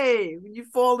 hey, when you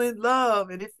fall in love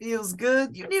and it feels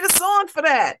good, you need a song for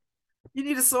that.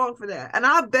 And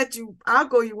I'll bet you, I'll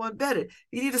go you one better.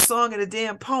 You need a song and a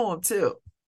damn poem too.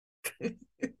 You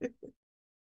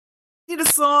need a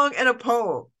song and a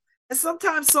poem. And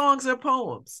sometimes songs are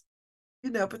poems.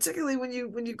 Particularly when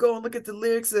you go and look at the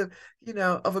lyrics of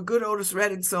a good Otis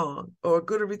Redding song, or a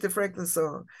good Aretha Franklin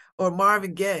song, or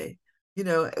Marvin Gaye,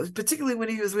 particularly when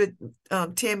he was with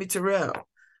Tammy Terrell.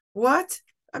 What?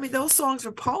 I mean, those songs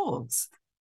are poems.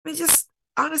 I mean, just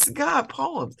honest to God,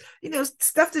 poems.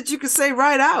 Stuff that you can say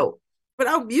right out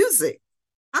without music,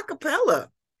 a cappella.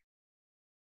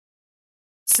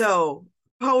 So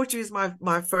poetry is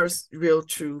my first real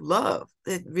true love.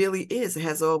 It really is. It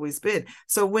has always been.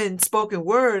 So when spoken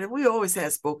word, and we always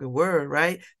had spoken word,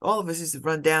 right? All of us used to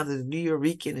run down to the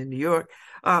Nuyorican in New York.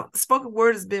 Spoken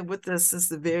word has been with us since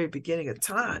the very beginning of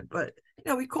time, but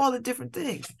we call it different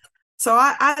things. So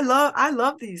I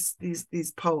love these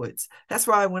poets. That's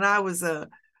why when I was at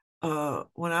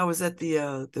the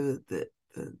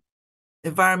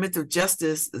Environmental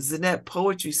Justice Zenet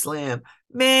Poetry Slam,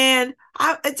 man,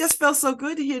 it just felt so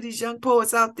good to hear these young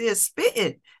poets out there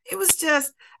spitting. It was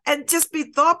just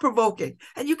be thought-provoking.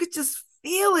 And you could just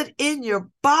feel it in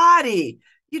your body,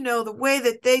 the way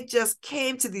that they just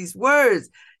came to these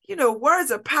words. Words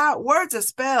are power, words are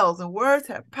spells, and words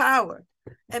have power.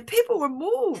 And people were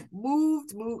moved.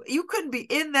 You couldn't be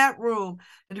in that room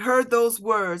and heard those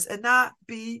words and not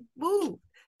be moved.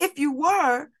 If you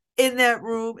were in that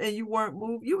room and you weren't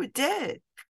moved, you were dead.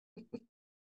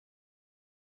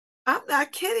 I'm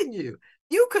not kidding you.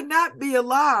 You could not be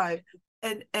alive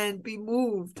and be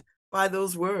moved by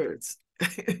those words.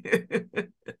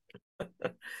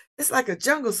 It's like a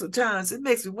jungle sometimes. It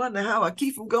makes me wonder how I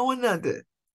keep from going under.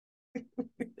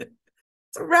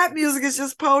 So rap music is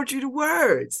just poetry to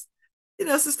words.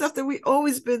 It's the stuff that we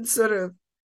always been sort of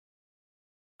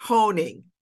honing,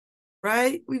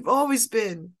 right? We've always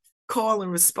been call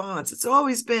and response. It's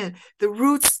always been the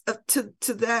roots to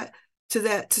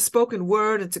spoken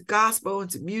word and to gospel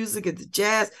and to music and to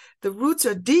jazz. The roots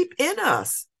are deep in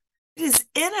us. It is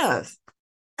in us.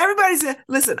 Everybody said,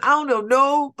 listen, I don't know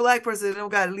no Black person that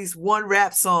don't got at least one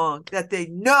rap song that they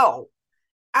know.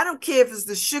 I don't care if it's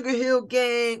the Sugar Hill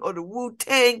Gang or the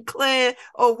Wu-Tang Clan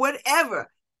or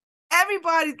whatever.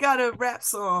 Everybody's got a rap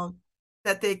song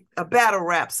a battle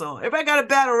rap song. Everybody got a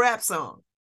battle rap song.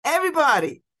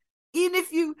 Everybody. Even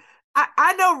if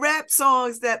I know rap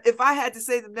songs that if I had to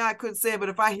say them now, I couldn't say it, but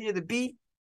if I hear the beat,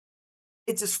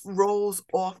 it just rolls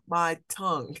off my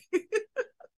tongue.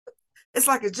 It's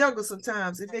like a jungle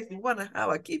sometimes. It makes me wonder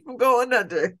how I keep from going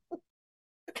under.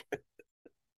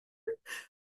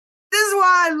 This is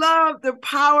why I love the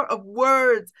power of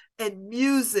words and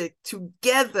music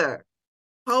together.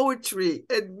 Poetry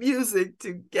and music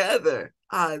together.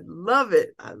 I love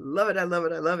it. I love it. I love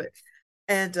it. I love it.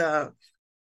 And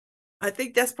I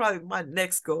think that's probably my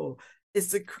next goal is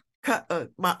to cut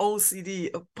my own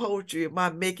CD of poetry of my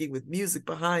making with music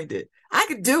behind it. I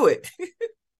could do it.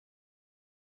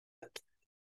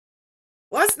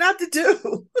 What's not to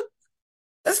do?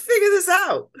 Let's figure this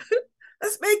out.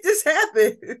 Let's make this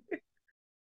happen.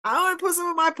 I want to put some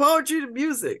of my poetry to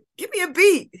music. Give me a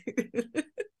beat.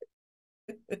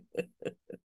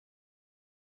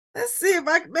 Let's see if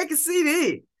I can make a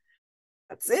CD.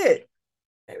 That's it.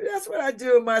 Maybe that's what I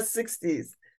do in my 60s.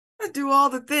 I do all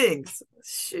the things.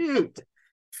 Shoot.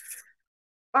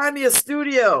 Find me a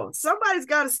studio. Somebody's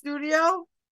got a studio.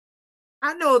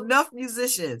 I know enough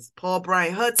musicians. Paul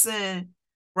Brian Hudson,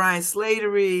 Brian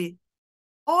Slatery,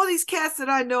 all these cats that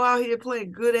I know out here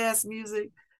playing good ass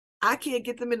music. I can't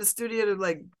get them in the studio to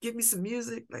like give me some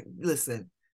music. Like,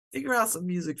 listen, figure out some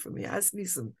music for me. I just need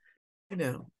some,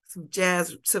 some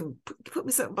jazz, put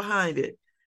me something behind it.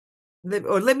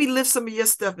 Or let me lift some of your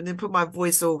stuff and then put my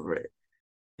voice over it.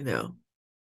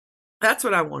 That's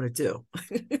what I want to do.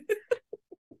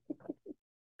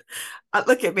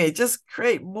 Look at me, just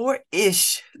create more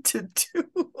ish to do.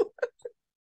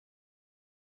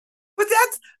 But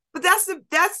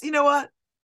that's you know what?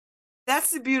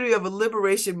 That's the beauty of a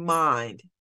liberation mind.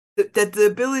 That the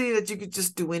ability that you could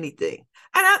just do anything.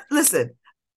 And listen,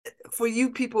 for you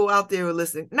people out there who are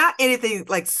listening, not anything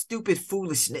like stupid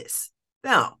foolishness.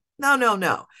 No.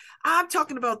 I'm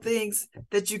talking about things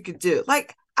that you could do.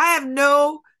 Like, I have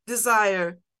no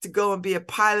desire to go and be a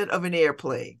pilot of an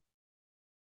airplane.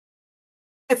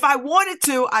 If I wanted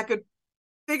to, I could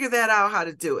figure that out how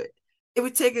to do it. It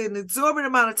would take an exorbitant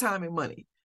amount of time and money.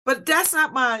 But that's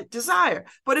not my desire.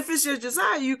 But if it's your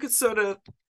desire, you could sort of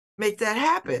make that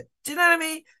happen. Do you know what I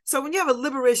mean? So when you have a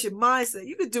liberation mindset,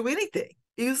 you could do anything.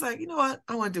 You're just like, you know what?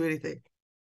 I want to do anything.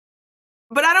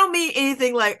 But I don't mean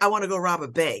anything like I want to go rob a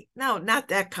bank. No, not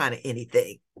that kind of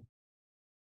anything.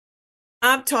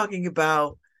 I'm talking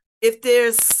about if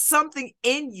there's something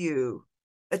in you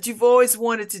that you've always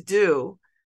wanted to do,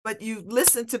 but you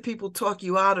listen to people talk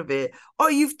you out of it, or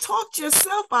you've talked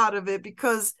yourself out of it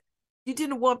because you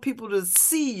didn't want people to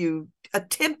see you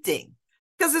attempting.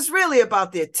 Because it's really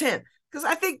about the attempt. Because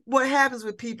I think what happens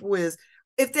with people is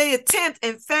if they attempt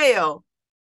and fail,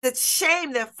 the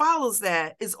shame that follows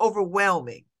that is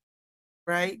overwhelming,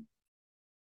 right?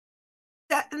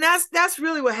 That's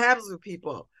really what happens with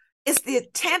people. It's the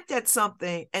attempt at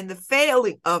something and the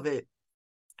failing of it,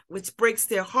 which breaks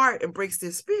their heart and breaks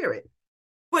their spirit.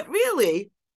 But really,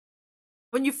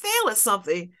 when you fail at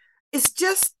something, it's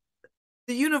just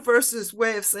the universe's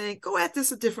way of saying, go at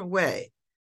this a different way.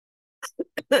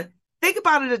 Think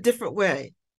about it a different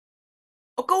way.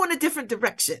 Or go in a different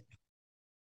direction.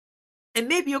 And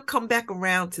maybe you'll come back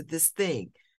around to this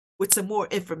thing with some more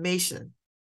information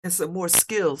and some more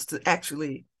skills to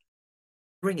actually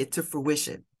bring it to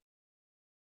fruition.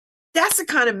 That's the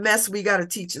kind of mess we got to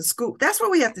teach in school. That's what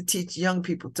we have to teach young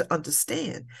people to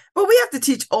understand. But we have to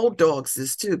teach old dogs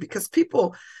this too, because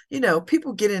people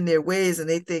get in their ways and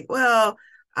they think, well,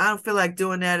 I don't feel like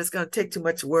doing that. It's going to take too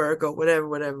much work or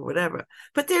whatever.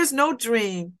 But there's no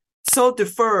dream so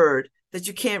deferred that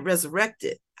you can't resurrect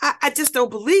it. I just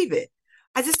don't believe it.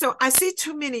 I see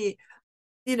too many,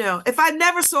 if I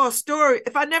never saw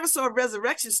a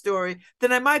resurrection story,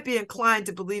 then I might be inclined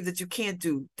to believe that you can't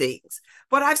do things.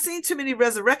 But I've seen too many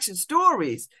resurrection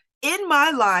stories in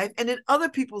my life and in other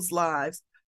people's lives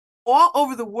all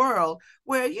over the world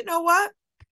where, you know what?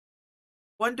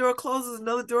 One door closes,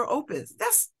 another door opens.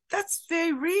 That's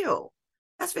very real.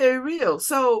 That's very real.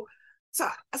 So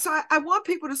I want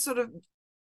people to sort of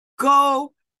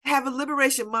go have a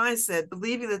liberation mindset,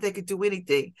 believing that they could do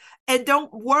anything. And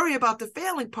don't worry about the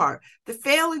failing part. The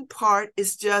failing part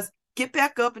is just get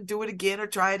back up and do it again, or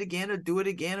try it again, or do it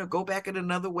again, or go back in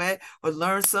another way, or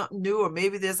learn something new, or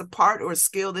maybe there's a part or a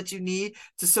skill that you need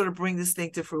to sort of bring this thing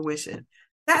to fruition.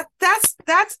 That's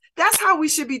how we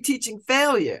should be teaching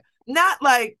failure. Not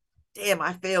like, damn,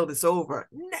 I failed, it's over.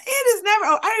 It is never.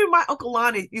 I remember my Uncle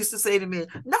Lonnie used to say to me,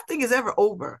 nothing is ever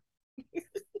over.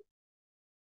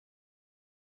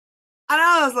 And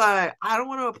I was like, I don't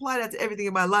want to apply that to everything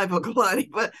in my life, Uncle Lonnie,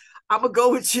 but I'm going to go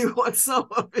with you on some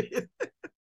of it.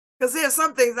 Because there's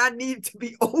some things I need to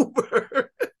be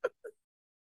over.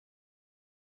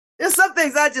 There's some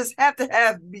things I just have to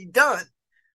have be done,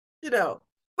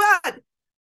 But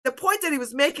the point that he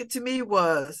was making to me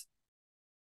was,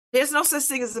 there's no such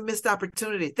thing as a missed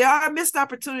opportunity. There are missed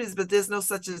opportunities, but there's no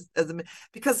such as a,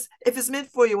 because if it's meant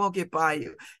for you, it won't get by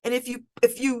you. And if you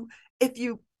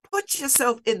put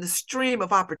yourself in the stream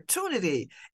of opportunity.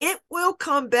 It will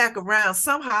come back around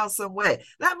somehow, some way.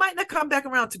 That might not come back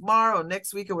around tomorrow or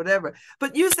next week or whatever,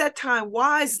 but use that time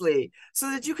wisely so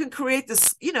that you can create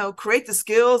this, create the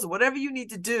skills or whatever you need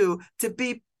to do to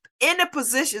be in a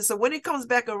position. So when it comes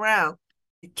back around,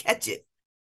 you catch it.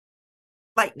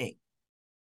 Lightning.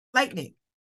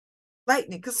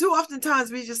 Because too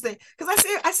oftentimes we just think, because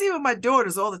I see it with my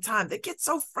daughters all the time. They get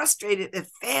so frustrated at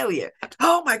failure.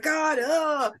 Oh my God.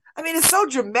 It's so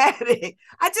dramatic.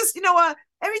 I just, you know what?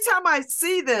 Every time I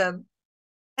see them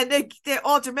and they're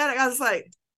all dramatic, I was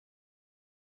like,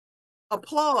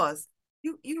 applause.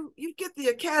 You get the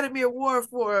Academy Award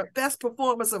for best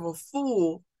performance of a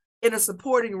fool in a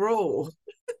supporting role.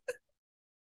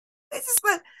 It's just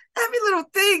like every little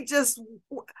thing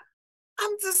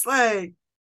I'm just like,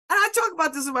 and I talk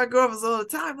about this with my girlfriends all the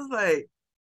time. It's like,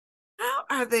 how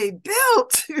are they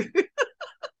built?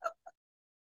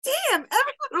 Damn,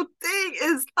 every little thing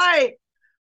is like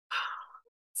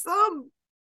some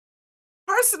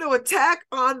personal attack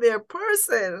on their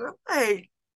person. And I'm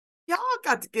like, y'all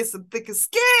got to get some thicker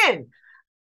skin.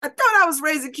 I thought I was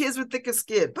raising kids with thicker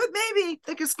skin, but maybe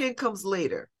thicker skin comes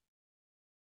later.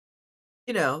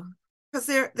 Because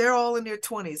they're all in their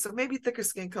 20s, so maybe thicker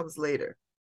skin comes later.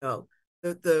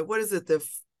 The what is it? The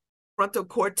frontal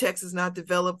cortex is not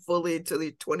developed fully until they're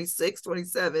 26,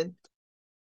 27.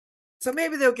 So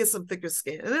maybe they'll get some thicker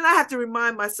skin. And then I have to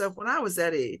remind myself when I was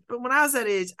that age. But when I was that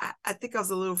age, I think I was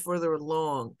a little further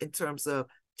along in terms of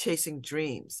chasing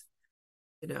dreams.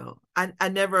 I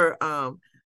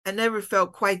never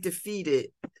felt quite defeated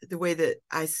the way that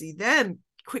I see them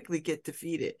quickly get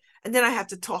defeated. And then I have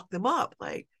to talk them up.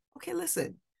 Like, okay,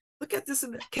 listen, look at this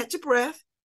and catch your breath.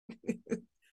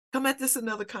 Come at this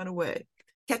another kind of way.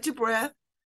 Catch your breath.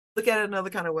 Look at it another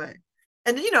kind of way.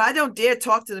 And, I don't dare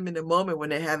talk to them in the moment when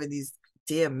they're having these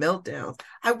damn meltdowns.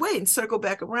 I wait and circle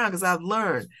back around because I've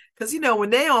learned. Because, when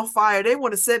they're on fire, they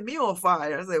want to set me on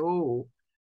fire. I say, oh,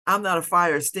 I'm not a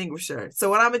fire extinguisher. So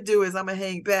what I'm going to do is I'm going to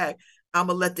hang back. I'm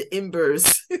going to let the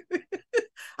embers.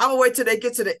 I'm going to wait till they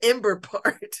get to the ember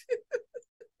part.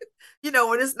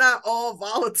 When it's not all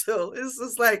volatile, it's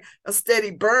just like a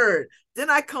steady burn. Then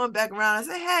I come back around and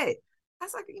say, hey, I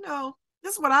was like,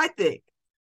 this is what I think.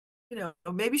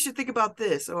 Maybe you should think about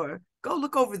this or go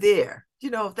look over there,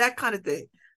 that kind of thing.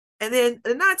 And then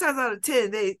 9 times out of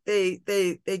 10, they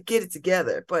get it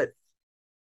together. But,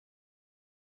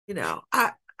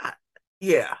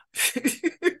 yeah.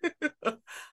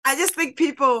 I just think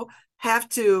people have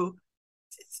to,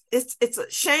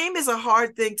 shame is a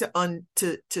hard thing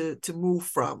to move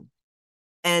from.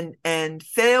 And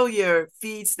failure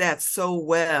feeds that so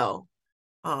well.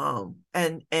 And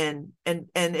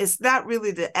it's not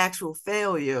really the actual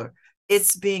failure.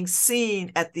 It's being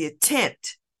seen at the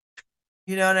attempt.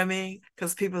 You know what I mean?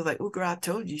 Because people are like, oh, girl, I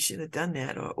told you shouldn't have done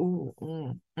that. Or, ooh,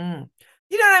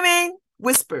 You know what I mean?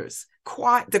 Whispers,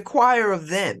 the choir of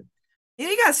them.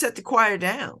 You got to set the choir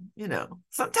down.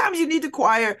 Sometimes you need the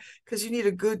choir because you need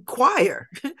a good choir.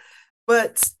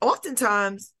 But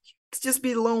oftentimes, just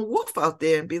be the lone wolf out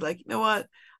there and be like, you know what?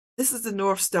 This is the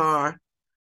North Star.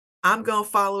 I'm going to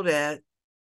follow that.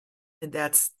 And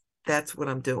that's what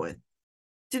I'm doing.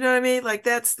 Do you know what I mean? Like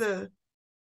that's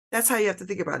how you have to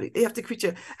think about it. You have to create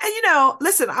your, and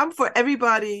listen, I'm for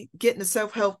everybody getting the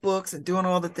self-help books and doing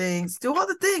all the things, do all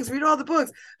the things, read all the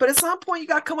books. But at some point you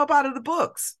got to come up out of the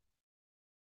books.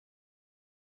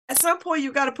 At some point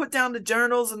you got to put down the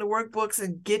journals and the workbooks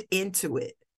and get into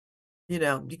it.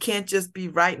 You can't just be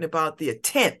writing about the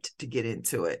attempt to get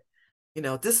into it.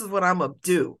 This is what I'm going to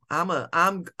do.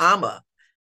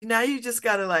 Now you just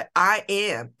got to I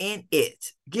am in it.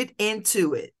 Get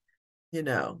into it,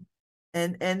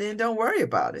 and then don't worry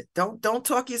about it. Don't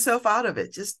talk yourself out of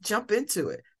it. Just jump into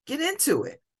it. Get into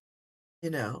it.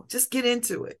 Just get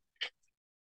into it.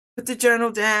 Put the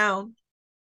journal down.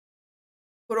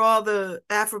 Put all the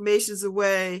affirmations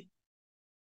away.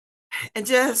 And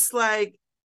just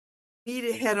meet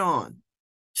it head on.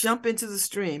 Jump into the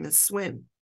stream and swim.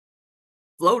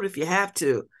 Float if you have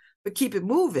to, but keep it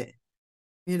moving,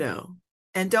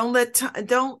 and don't let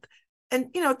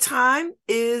time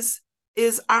is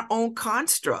our own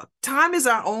construct. Time is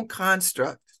our own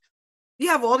construct. You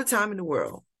have all the time in the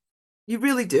world. You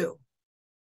really do.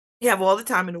 You have all the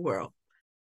time in the world.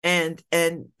 And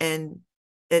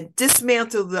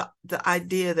dismantle the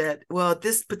idea that, well, at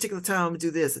this particular time I'm gonna do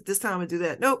this, at this time I'm gonna do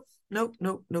that. Nope.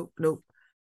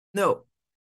 No.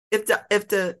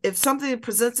 If something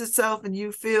presents itself and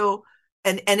you feel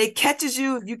and it catches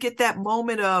you, you get that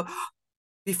moment of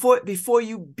before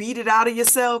you beat it out of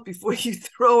yourself, before you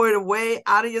throw it away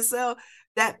out of yourself,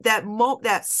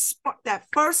 that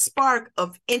first spark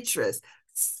of interest,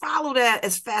 follow that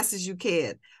as fast as you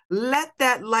can. Let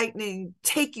that lightning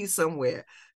take you somewhere.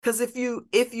 Because if you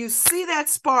see that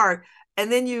spark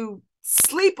and then you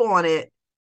sleep on it,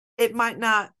 it might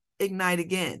not ignite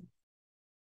again.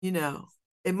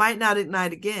 It might not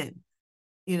ignite again.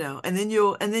 And then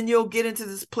you'll get into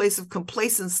this place of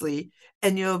complacency,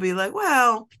 and you'll be like,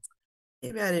 well,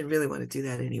 maybe I didn't really want to do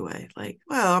that anyway. Like,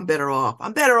 well, I'm better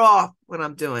off what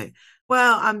I'm doing.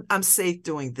 Well, I'm safe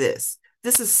doing this.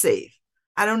 This is safe.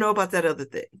 I don't know about that other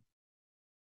thing.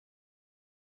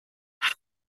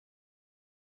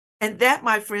 And that,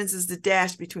 my friends, is the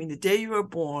dash between the day you are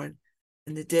born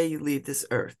and the day you leave this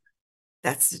earth.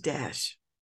 That's the dash.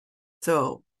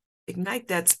 So ignite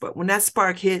that spark. When that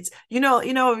spark hits,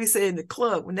 what we say in the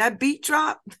club, when that beat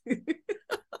drop, it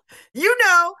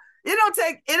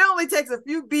only takes a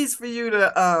few beats for you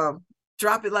to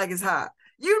drop it like it's hot.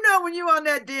 When you on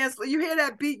that dance floor, you hear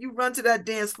that beat, you run to that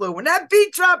dance floor. When that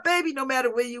beat drop, baby, no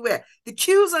matter where you at. The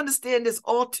Qs understand this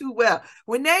all too well.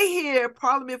 When they hear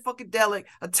Parliament Funkadelic,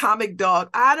 Atomic Dog,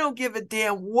 I don't give a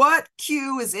damn what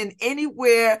Q is in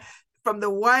anywhere from the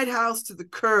White House to the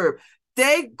curb.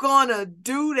 They gonna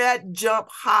do that jump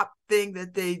hop thing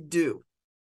that they do.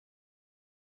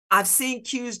 I've seen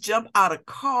Qs jump out of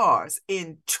cars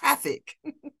in traffic.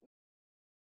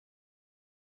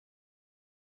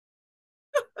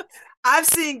 I've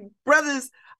seen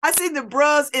the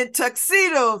bros in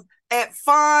tuxedos at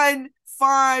fine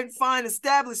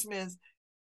establishments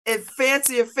at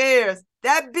fancy affairs.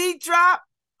 That beat drop,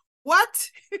 what?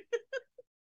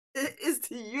 It is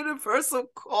the universal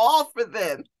call for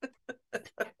them.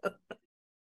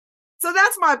 So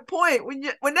that's my point.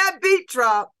 When that beat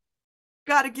drop,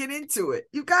 you got to get into it.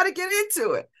 You got to get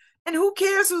into it. And who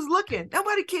cares who's looking?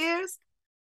 Nobody cares.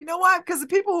 You know why? Because the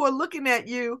people who are looking at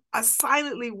you are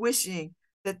silently wishing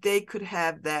that they could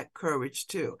have that courage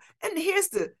too. And here's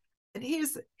the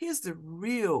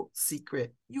real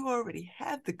secret. You already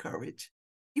have the courage.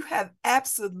 You have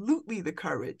absolutely the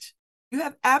courage. You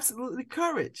have absolutely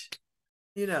courage.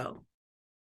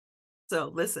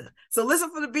 So listen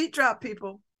for the beat drop,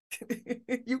 people.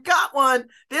 You got one.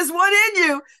 There's one in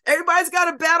you. Everybody's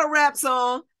got a battle rap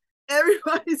song.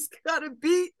 Everybody's got a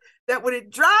beat that when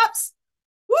it drops,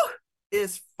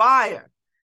 it's fire.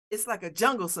 It's like a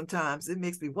jungle sometimes. It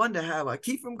makes me wonder how I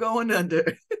keep from going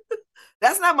under.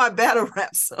 That's not my battle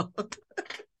rap song.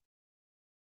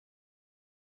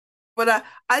 But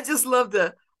I just love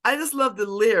the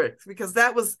lyrics, because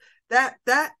that was that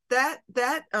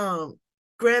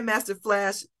Grandmaster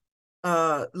Flash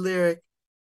lyric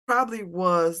probably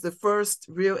was the first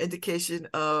real indication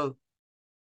of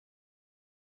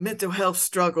mental health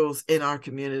struggles in our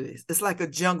communities. It's like a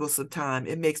jungle sometimes.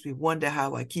 It makes me wonder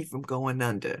how I keep from going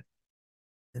under.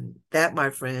 And that, my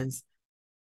friends,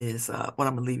 is what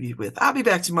I'm going to leave you with. I'll be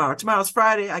back tomorrow. Tomorrow's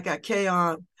Friday. I got Kay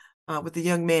on with a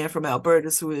young man from Alberta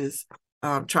who is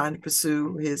trying to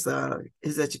pursue his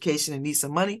education and needs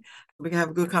some money. We're going to have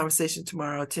a good conversation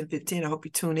tomorrow at 10:15. I hope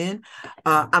you tune in.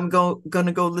 I'm going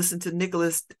to go listen to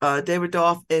Nicholas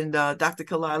Davidoff and Dr.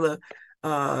 Kalila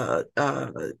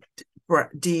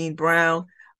Dean Brown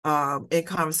in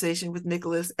conversation with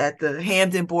Nicholas at the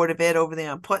Hamden Board of Ed over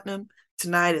there in Putnam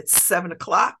tonight at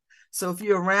 7:00. So if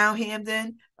you're around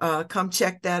Hamden, come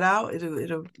check that out.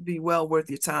 It'll be well worth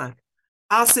your time.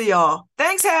 I'll see y'all.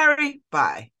 Thanks, Harry.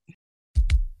 Bye.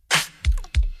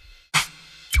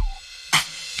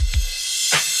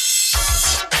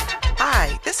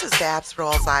 Hi, this is Babs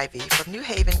Rawls-Ivy from New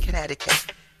Haven,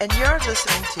 Connecticut, and you're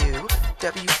listening to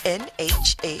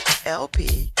WNHHLP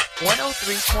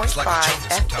 103.5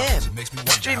 FM,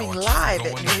 streaming live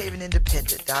at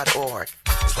newhavenindependent.org.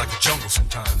 It's like a jungle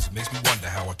sometimes. It makes me wonder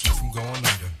how I keep from going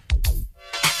under.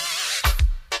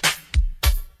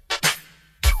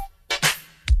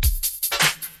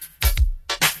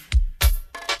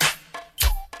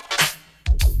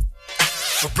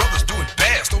 My brother's doing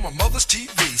best on my mother's TV.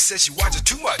 Says she watches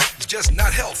too much, it's just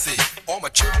not healthy. All my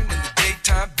children in the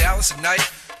daytime, Dallas at night.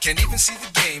 Can't even see the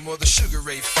game or the Sugar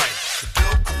Ray fight. The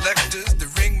bill collectors, they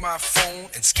ring my phone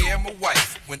and scare my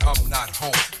wife when I'm not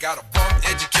home. Got a bum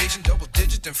education,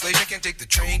 double-digit inflation. Can't take the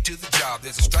train to the job,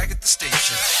 there's a strike at the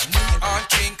station. Neon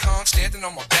King Kong standing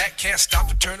on my back, can't stop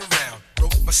to turn around.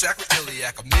 Broke my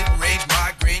sacroiliac, a mid-range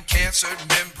migraine, cancer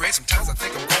membrane. Sometimes I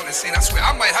think I'm going insane, I swear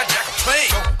I might hijack a plane.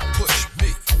 Don't push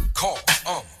me, cause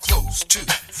I'm close to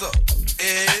the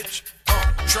edge.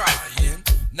 I'm trying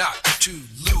not to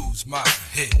lose my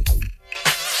head.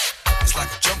 It's like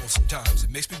a jungle sometimes, it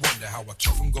makes me wonder how I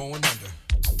keep from going under.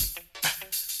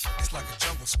 It's like a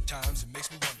jungle sometimes, it makes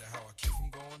me wonder how I keep from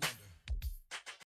going under.